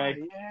 There's Ray.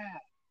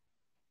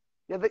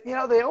 Yeah.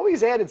 Yeah, they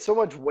always added so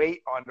much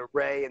weight onto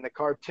Ray in the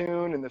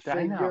cartoon and the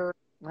figure.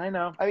 I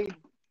know. I mean,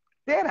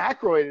 Dan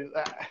Aykroyd is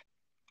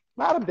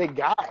not a big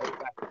guy.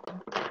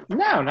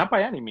 No, not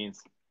by any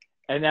means.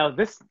 And now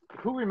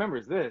who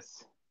remembers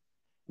this?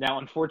 Now,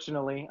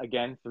 unfortunately,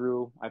 again,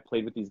 I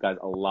played with these guys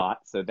a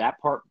lot, so that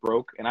part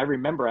broke. And I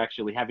remember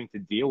actually having to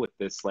deal with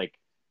this, like,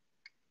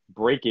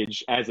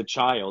 breakage as a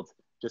child,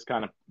 just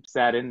kind of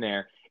sat in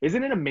there.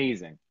 Isn't it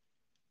amazing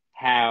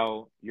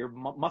how your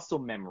muscle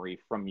memory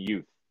from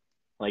youth,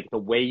 like the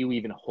way you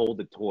even hold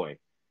a toy,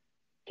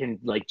 can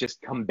like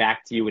just come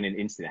back to you in an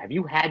instant? Have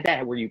you had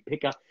that where you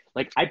pick up,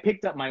 like I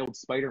picked up my old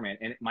Spider-Man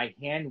and my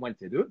hand went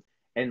to do it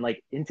and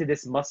like into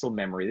this muscle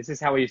memory. This is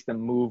how I used to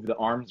move the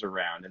arms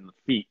around and the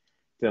feet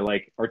to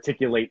like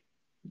articulate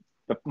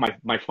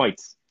my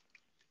fights.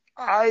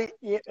 I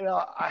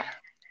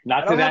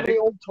don't have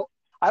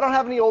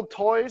any old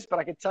toys, but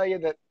I can tell you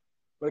that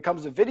when it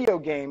comes to video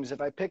games,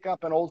 if I pick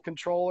up an old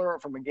controller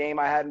from a game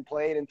I hadn't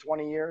played in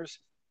 20 years,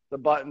 the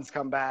buttons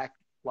come back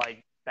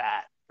like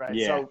that, right?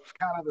 Yeah. So it's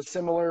kind of a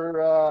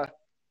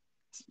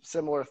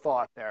similar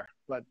thought there,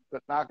 but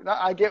not,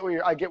 I get where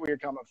you're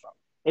coming from.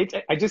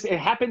 It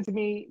happened to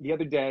me the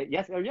other day,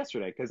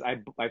 yesterday, because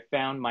I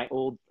found my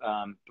old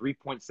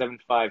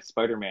 3.75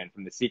 Spider-Man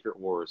from the Secret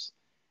Wars,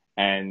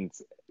 and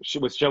she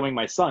was showing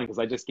my son because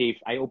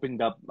I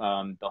opened up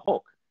the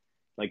Hulk,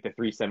 like the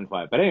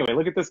 375. But anyway,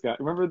 look at this guy.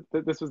 Remember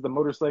that this was the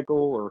motorcycle,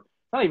 or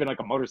not even like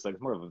a motorcycle,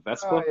 it's more of a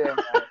Vespa. Oh, yeah.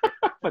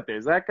 But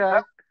there's that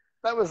guy.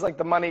 That was like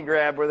the money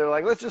grab where they're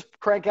like, let's just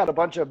crank out a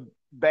bunch of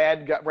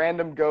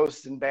random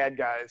ghosts and bad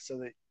guys so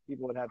that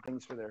people would have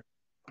things for their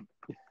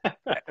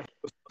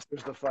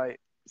there's the fight.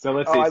 So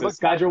let's see. So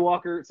Skydra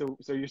Walker. So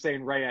you're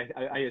saying Ray?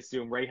 I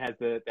assume Ray has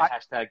the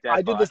hashtag dad.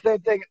 I did the same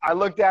thing. I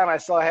looked down. I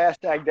saw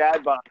hashtag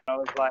dad bod. I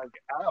was like,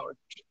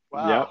 ouch!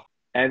 Wow. Yep.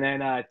 And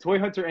then Toy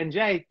Hunter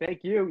NJ.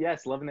 Thank you.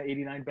 Yes, loving the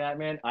 '89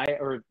 Batman.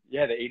 The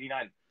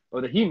 '89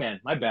 or the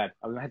He-Man. My bad.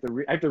 I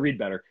have to read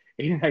better.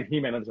 '89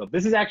 He-Man.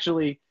 This is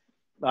actually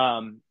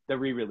the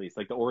re-release,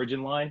 like the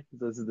origin line.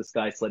 This is the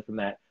Sky Sled from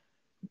that.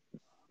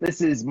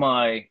 This is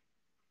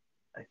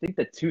I think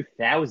the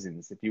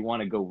 2000s, if you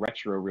want to go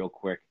retro real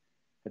quick.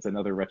 That's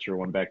another retro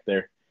one back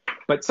there.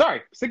 But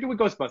sorry, sticking with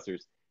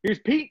Ghostbusters. Here's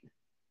Pete.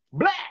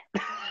 Blah!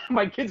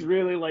 My kids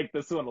really like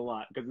this one a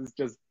lot because it's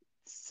just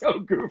so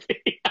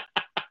goofy.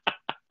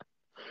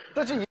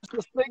 Such a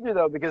useless figure,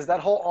 though, because that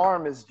whole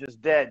arm is just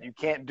dead. You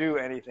can't do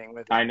anything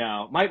with it. I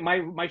know.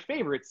 My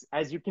favorites,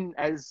 as you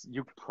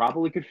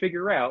probably could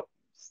figure out,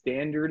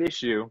 standard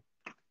issue.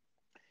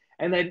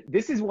 And then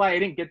this is why I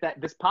didn't get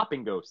this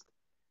popping ghost.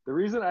 The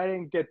reason I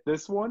didn't get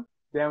this one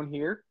down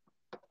here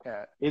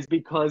is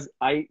because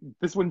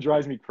this one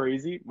drives me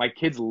crazy. My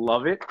kids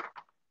love it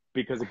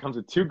because it comes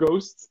with two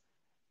ghosts,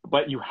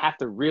 but you have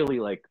to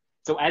really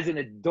so as an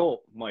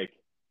adult, Mike,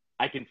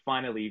 I can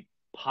finally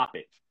pop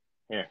it.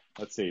 Here,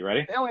 let's see.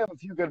 Ready? They only have a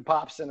few good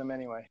pops in them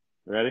anyway.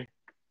 Ready?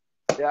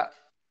 Yeah.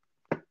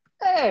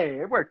 Hey,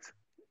 it worked.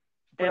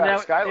 And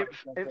now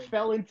it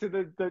fell into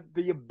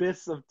the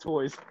abyss of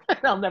toys. And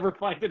I'll never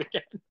find it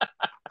again.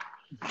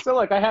 So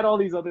I had all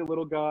these other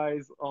little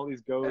guys, all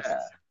these ghosts. Yeah.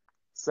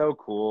 So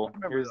cool.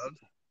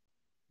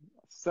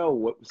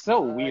 so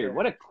weird.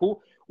 Yeah.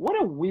 What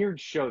a weird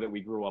show that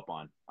we grew up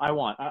on.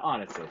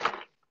 Honestly.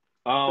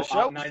 Oh, The show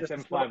Op was just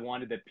 975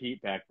 wanted to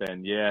Pete back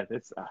then. Yeah,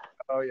 that's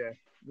oh yeah,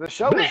 the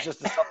show was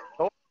just a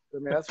self-story. I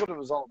mean, that's what it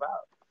was all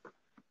about.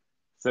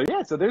 so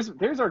yeah. So there's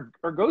our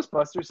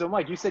Ghostbusters. So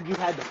Mike, you said you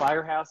had the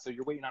Firehouse, so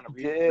you're waiting on a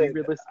Did.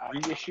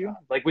 reissue.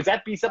 Like, would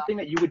that be something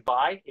that you would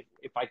buy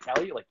if I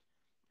tell you? Like,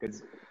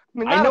 because I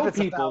mean, I not know if it's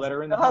people that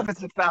are in the not if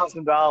it's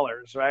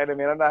 $1,000, right? I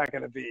mean, I'm not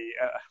going to be.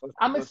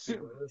 I'm let's be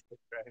assuming. realistic,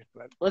 right?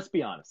 But Let's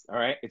be honest. All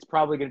right, it's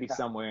probably going to be Yeah.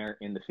 somewhere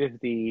in the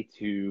 $50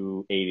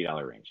 to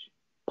 $80 range,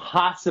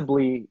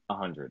 possibly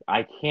 $100.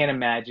 I can't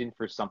imagine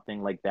for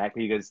something like that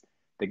because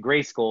the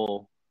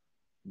Grayskull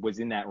was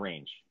in that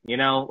range. You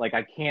know, like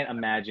I can't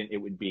imagine it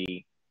would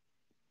be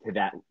to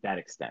that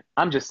extent.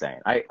 I'm just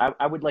saying.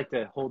 I would like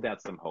to hold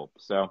out some hope.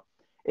 So,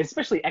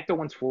 especially Ecto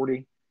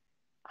 140,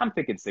 I'm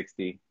thinking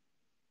 60.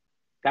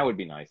 That would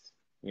be nice.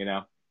 You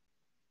know.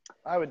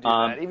 I would do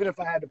that, even if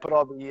I had to put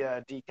all the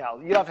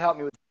decals. You'd have to help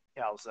me with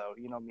the decals, though.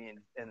 You know me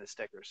and the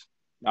stickers.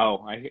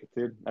 Oh,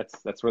 dude,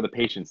 that's where the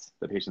patience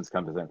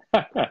comes in. So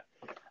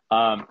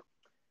Op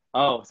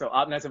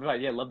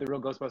 975, yeah, love the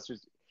real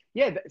Ghostbusters.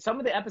 Yeah, some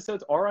of the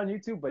episodes are on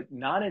YouTube, but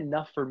not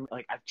enough for me.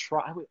 Like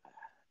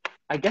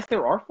I guess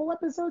there are full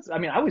episodes. I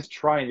mean, I was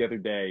trying the other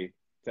day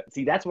to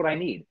see. That's what I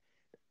need.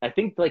 I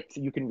think like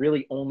you can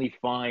really only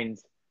find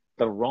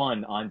the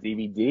run on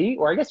DVD,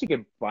 or I guess you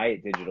could buy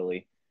it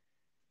digitally.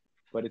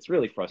 But it's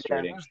really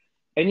frustrating.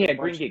 And yeah,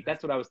 Green Geek.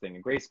 That's what I was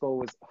thinking. Grayskull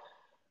was. I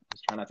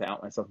was trying not to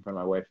out myself in front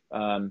of my wife.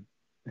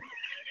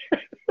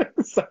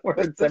 Somewhere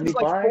at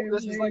 75.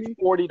 This is like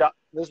 $40.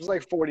 This was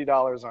like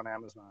 $40 on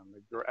Amazon.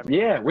 I mean,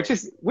 Yeah, which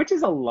is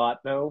a lot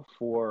though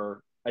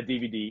for a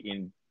DVD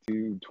in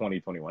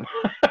 2021.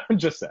 I'm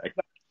just saying.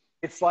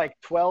 It's like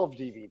 12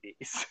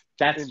 DVDs.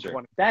 That's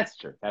true. That's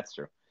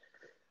true.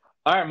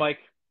 All right, Mike.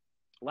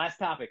 Last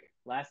topic.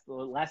 Last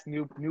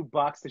new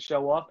box to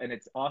show off, and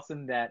it's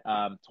awesome that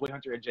Toy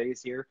Hunter NJ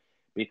is here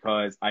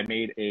because I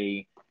made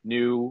a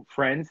new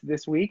friend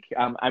this week.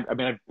 I mean,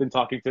 I've been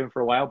talking to him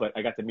for a while, but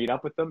I got to meet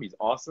up with him. He's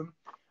awesome.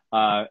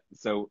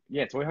 So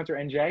yeah, Toy Hunter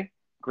NJ,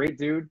 great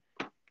dude,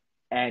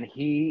 and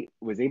he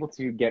was able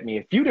to get me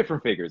a few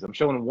different figures. I'm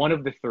showing one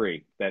of the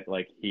three that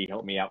like he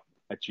helped me out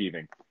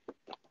achieving.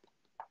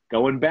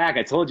 Going back,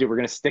 I told you we're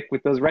gonna stick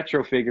with those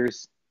retro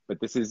figures, but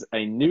this is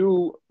a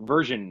new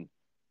version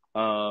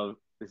of.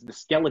 This is the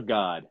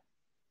Skelegod.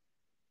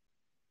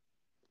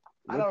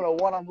 I don't know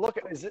what I'm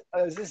looking. Is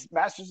this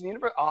Masters of the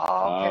Universe?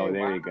 Oh, okay.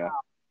 There you go.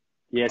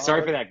 Yeah,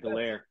 sorry for that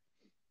glare.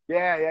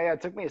 Yeah.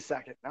 It took me a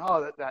second.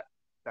 No,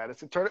 that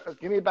is a turn.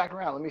 Give me it back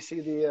around. Let me see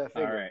the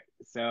figure. All right.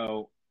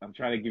 So I'm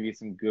trying to give you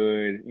some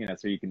good,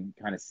 so you can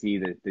kind of see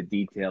the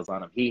details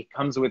on him. He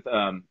comes with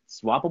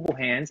swappable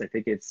hands. I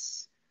think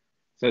it's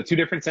so 2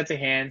 different sets of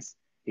hands.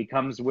 He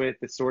comes with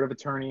the Sword of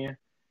Eternia,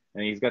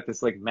 and he's got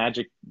this like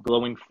magic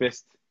glowing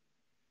fist.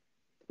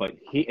 But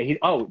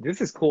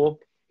this is cool.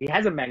 He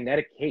has a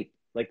magnetic cape.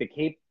 Like the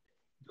cape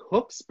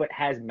hooks, but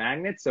has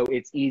magnets, so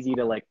it's easy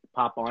to like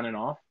pop on and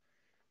off.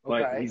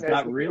 But he's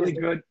got really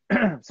good.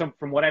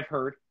 From what I've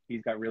heard,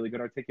 he's got really good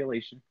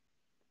articulation.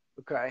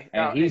 Okay.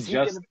 And now, is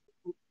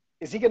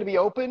he going to be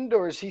opened,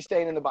 or is he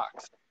staying in the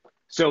box?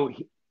 So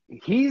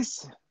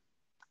he's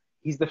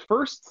the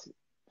first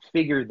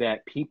figure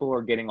that people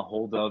are getting a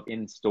hold of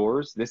in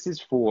stores. This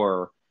is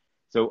so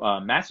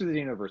Masters of the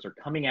Universe are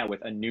coming out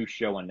with a new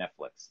show on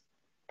Netflix.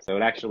 So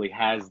it actually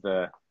has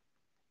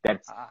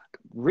that's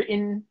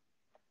written,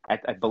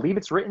 I believe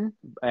it's written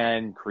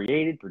and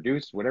created,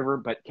 produced, whatever,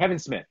 but Kevin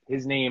Smith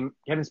is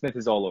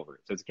all over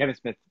it. So it's a Kevin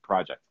Smith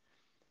project.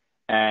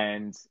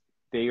 And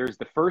there's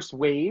the first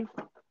wave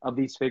of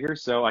these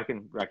figures. So I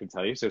can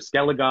tell you. So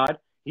Skelegod,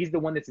 he's the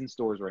one that's in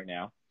stores right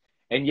now.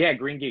 And yeah,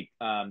 Green Geek,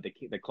 the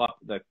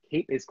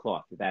cape is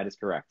cloth. That is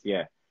correct.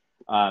 Yeah.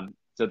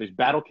 So there's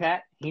Battle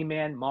Cat,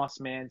 He-Man,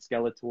 Mossman,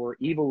 Skeletor,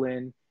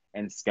 Evelyn,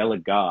 and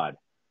Skelegod.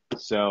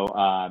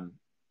 So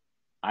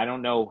I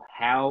don't know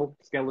how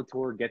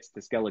Skeletor gets to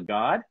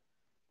Skelegod,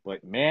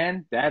 but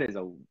man,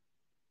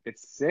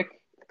 it's sick.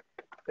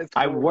 It's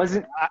cool. I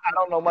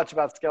don't know much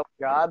about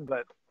Skelegod,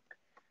 but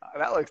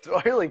that looks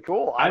really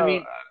cool. I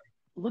mean,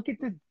 look at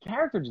the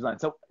character design.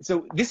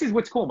 So this is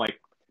what's cool, Mike.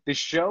 The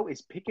show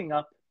is picking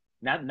up,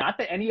 not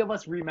that any of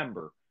us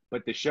remember,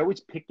 but the show is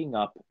picking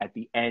up at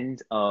the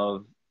end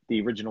of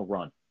the original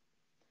run.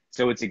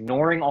 So it's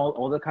ignoring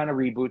all the kind of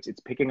reboots. It's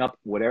picking up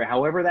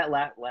however that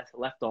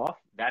left off.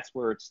 That's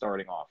where it's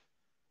starting off,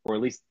 or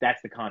at least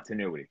that's the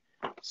continuity.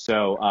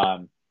 So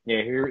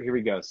yeah, here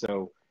we go.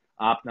 So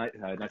I would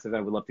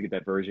love to get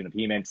that version of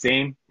He-Man.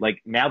 Same,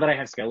 like now that I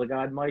have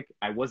Skelegod, Mike,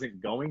 I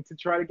wasn't going to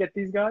try to get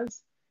these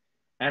guys,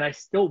 and I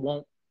still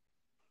won't.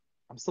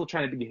 I'm still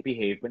trying to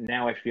behave, but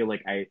now I feel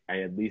like I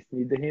at least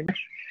need the He-Man,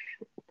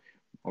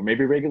 or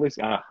maybe regular.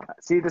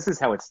 See, this is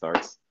how it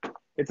starts.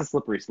 It's a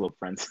slippery slope,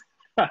 friends.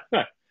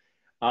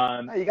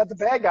 You got the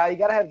bad guy. You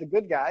got to have the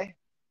good guy.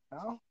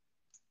 No?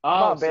 Come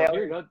Oh, on, so here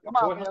Bailey. you go. Come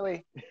on, Toy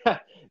Bailey.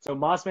 So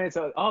Mossman,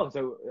 all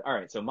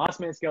right. So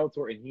Mossman,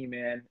 Skeletor, and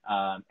He-Man,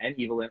 and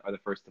Evelyn are the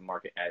first to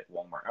market at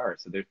Walmart. All right,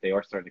 so they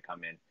are starting to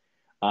come in.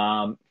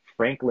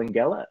 Frank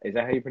Langella, is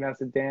that how you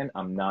pronounce it, Dan?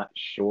 I'm not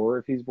sure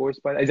if he's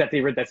voiced by that. That's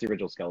the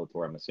original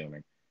Skeletor, I'm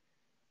assuming.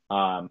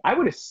 I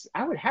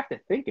would have to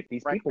think if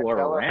these Frank people are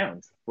Langella.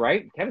 around,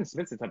 right? Kevin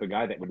Smith's the type of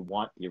guy that would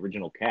want the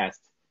original cast,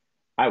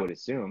 I would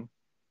assume.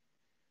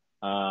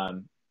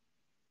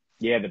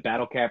 Yeah, the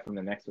Battle Cat from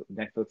the next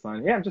Netflix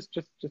line. Yeah, I'm just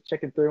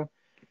checking through.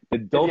 The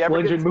Dolph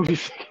Lundgren movie.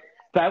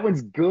 That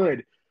one's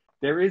good.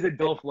 There is a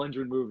Dolph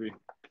Lundgren movie.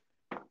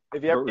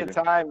 If you ever get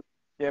time,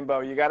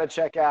 Jimbo, you got to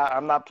check out.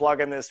 I'm not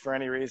plugging this for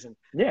any reason.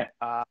 Yeah.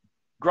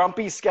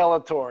 Grumpy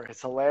Skeletor.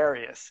 It's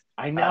hilarious.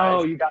 I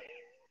know.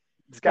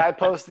 This guy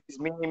posts these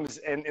memes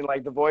in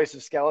like the voice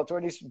of Skeletor,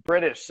 and he's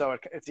British, so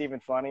it's even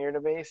funnier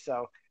to me.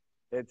 So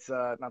it's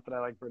not that I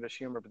like British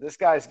humor, but this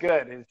guy's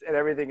good, and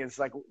everything is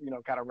like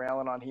kind of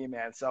railing on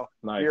He-Man. So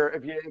nice.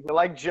 if you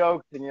like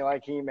jokes and you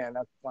like He-Man,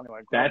 that's a funny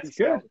one. That's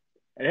good.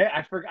 Yeah,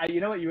 I forgot.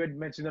 You know what? You had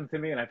mentioned them to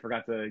me, and I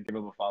forgot to give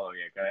them a follow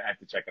yet. I have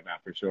to check them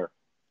out for sure.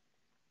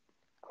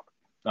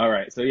 All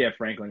right. So yeah,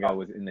 Frank Langella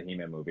was in the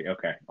He-Man movie.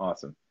 Okay,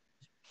 awesome.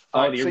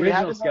 Oh, the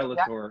original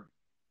Skeletor,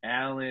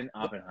 Alan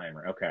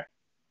Oppenheimer. Okay.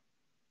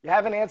 You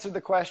haven't answered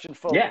the question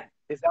fully. Yeah.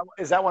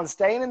 Is that one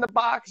staying in the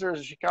box, or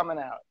is she coming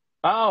out?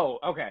 Oh,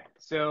 okay.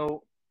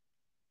 So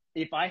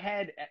if I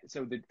had,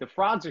 the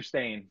frogs are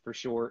staying for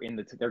sure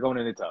they're going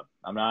in the tub.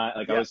 I'm not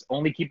I was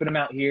only keeping them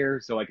out here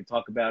so I could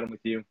talk about them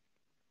with you.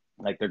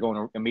 Like they're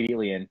going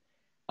immediately in.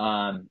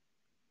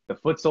 The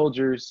foot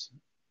soldiers,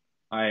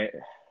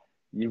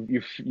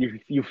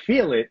 you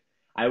feel it.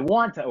 I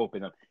want to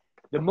open them.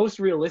 The most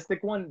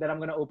realistic one that I'm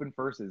going to open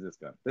first is this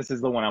gun. This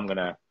is the one I'm going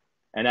to,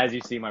 and as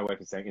you see, my wife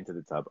is saying into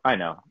the tub. I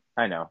know.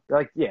 They're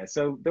like, yeah,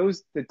 so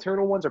the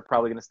turtle ones are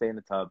probably going to stay in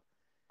the tub.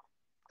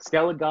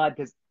 Skelegod,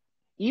 because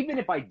even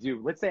if I do,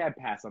 let's say I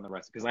pass on the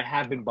rest, because I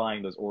have been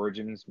buying those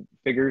Origins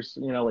figures,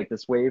 like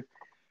this wave.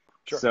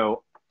 Sure.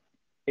 So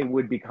it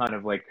would be kind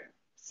of like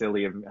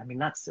silly.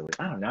 Not silly.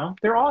 I don't know.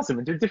 They're awesome,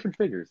 and they're different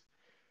figures.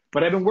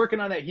 But I've been working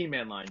on that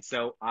He-Man line,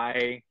 so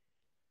I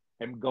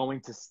am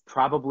going to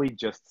probably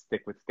just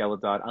stick with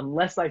Skelegod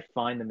unless I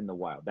find them in the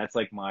wild. That's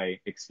like my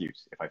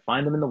excuse. If I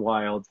find them in the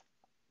wild,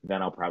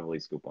 then I'll probably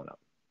scoop one up.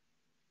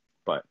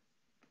 But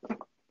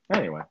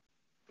anyway.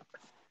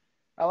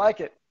 I like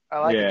it. I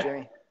like it,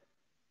 Jimmy.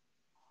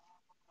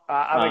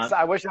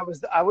 I wish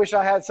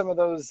I had some of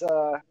those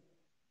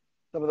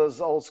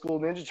old school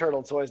Ninja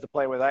Turtle toys to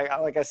play with.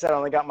 Like I said, I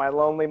only got my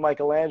lonely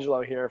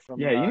Michelangelo here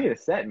from. Yeah, you need a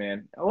set,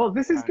 man. Well,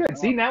 this is good.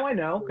 See, now I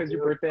know because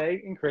your birthday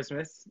and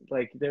Christmas,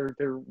 like they're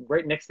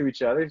right next to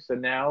each other. So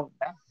now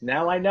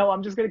I know.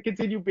 I'm just gonna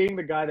continue being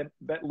the guy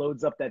that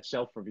loads up that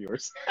shelf of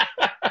yours.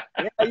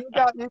 Yeah, you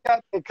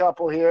got a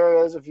couple here.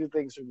 There's a few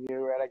things from you,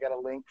 right? I got a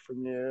link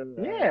from you.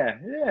 Yeah.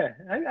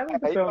 I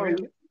like the film.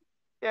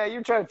 Yeah,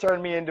 you're trying to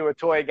turn me into a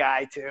toy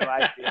guy too.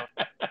 I feel.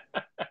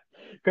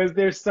 Because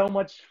they're so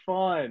much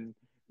fun.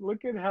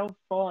 Look at how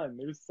fun.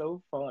 They're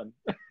so fun.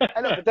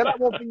 I know, but then I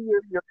won't be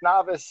your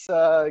novice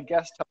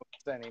guest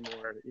host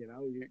anymore.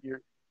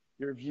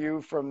 Your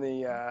view from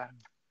the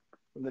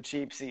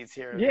cheap seats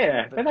here.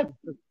 Yeah,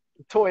 the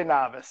toy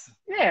novice.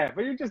 Yeah,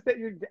 but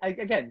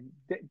again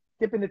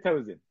dipping the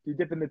toes in. You're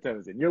dipping the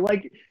toes in. You're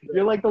like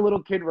the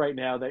little kid right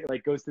now that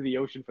like goes to the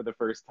ocean for the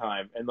first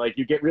time, and like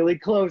you get really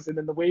close, and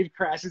then the wave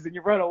crashes, and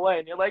you run away,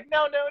 and you're like,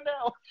 no.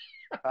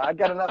 I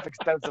got enough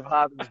expensive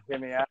hobbies,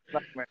 Jimmy.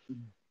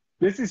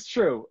 This is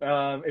true.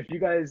 If you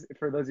guys,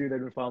 for those of you that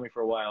have been following me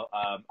for a while,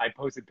 I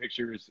posted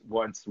pictures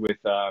once with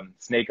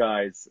Snake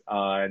Eyes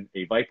on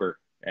a Viper,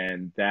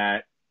 and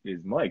that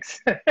is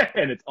Mike's,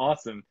 and it's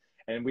awesome.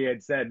 And we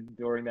had said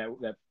during that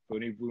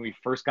when we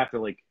first got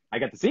to I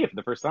got to see it for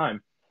the first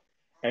time,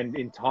 and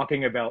in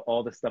talking about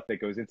all the stuff that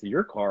goes into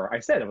your car, I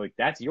said, I'm like,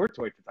 that's your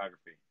toy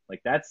photography.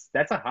 Like that's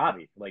a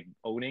hobby. Like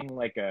owning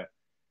like a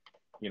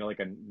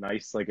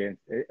nice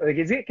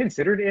is it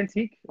considered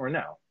antique or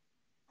no?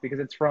 Because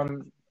it's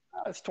from.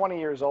 It's 20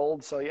 years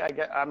old, so yeah. I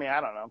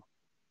don't know.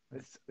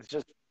 It's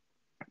just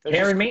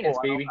care and maintenance,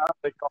 baby.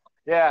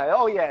 Yeah.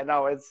 Oh yeah.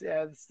 No. It's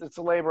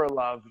a labor of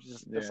love,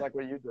 just like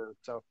what you do.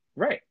 So.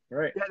 Right.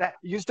 Yeah.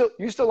 You still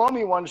owe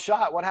me one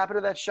shot. What happened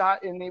to that shot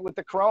with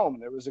the chrome?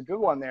 There was a good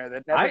one there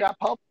that never got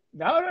published.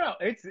 No.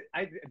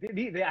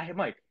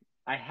 Mike.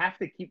 I have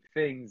to keep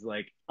things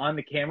like on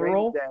the camera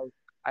roll.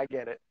 I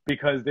get it.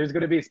 Because there's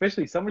going to be,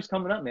 especially summer's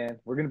coming up, man.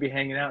 We're going to be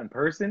hanging out in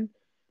person.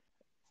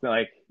 So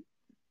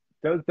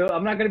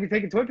I'm not going to be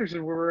taking toy pictures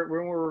when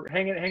we're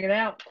hanging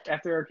out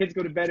after our kids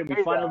go to bed and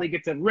we finally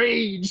get to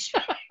rage,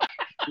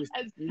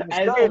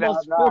 as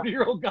almost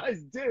 40-year-old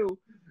guys do.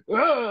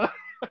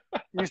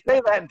 You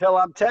say that until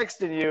I'm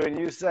texting you and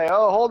you say,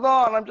 "Oh, hold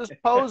on, I'm just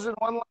posing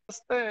one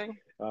last thing."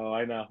 Oh,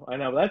 I know.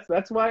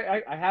 That's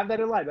why I have that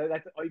in mind.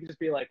 That's you can just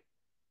be like,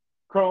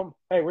 Chrome.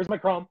 Hey, where's my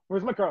Chrome?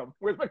 Where's my Chrome?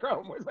 Where's my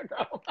Chrome? Where's my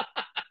Chrome?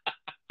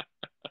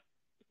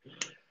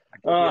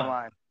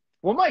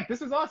 Well, Mike,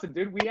 this is awesome,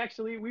 dude.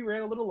 We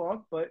ran a little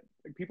long, but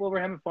people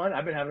were having fun.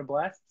 I've been having a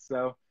blast.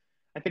 So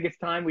I think it's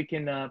time we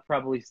can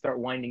probably start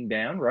winding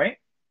down, right?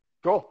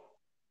 Cool.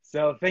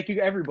 So thank you,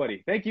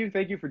 everybody. Thank you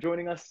for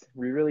joining us.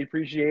 We really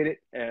appreciate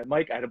it.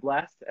 Mike, I had a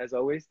blast as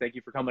always. Thank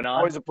you for coming on.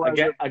 Always a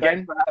pleasure.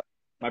 Again,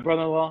 my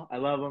brother-in-law, I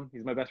love him.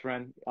 He's my best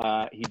friend.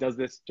 He does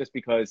this just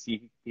because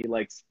he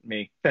likes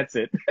me. That's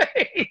it.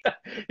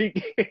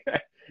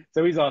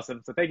 So he's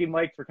awesome. So thank you,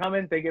 Mike, for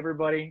coming. Thank you,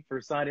 everybody,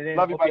 for signing in.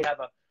 Love you, Hope you Mike. have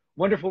a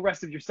wonderful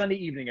rest of your Sunday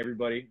evening,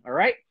 everybody. All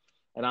right?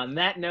 And on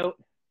that note,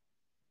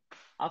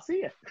 I'll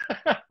see you.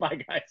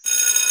 Bye,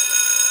 guys.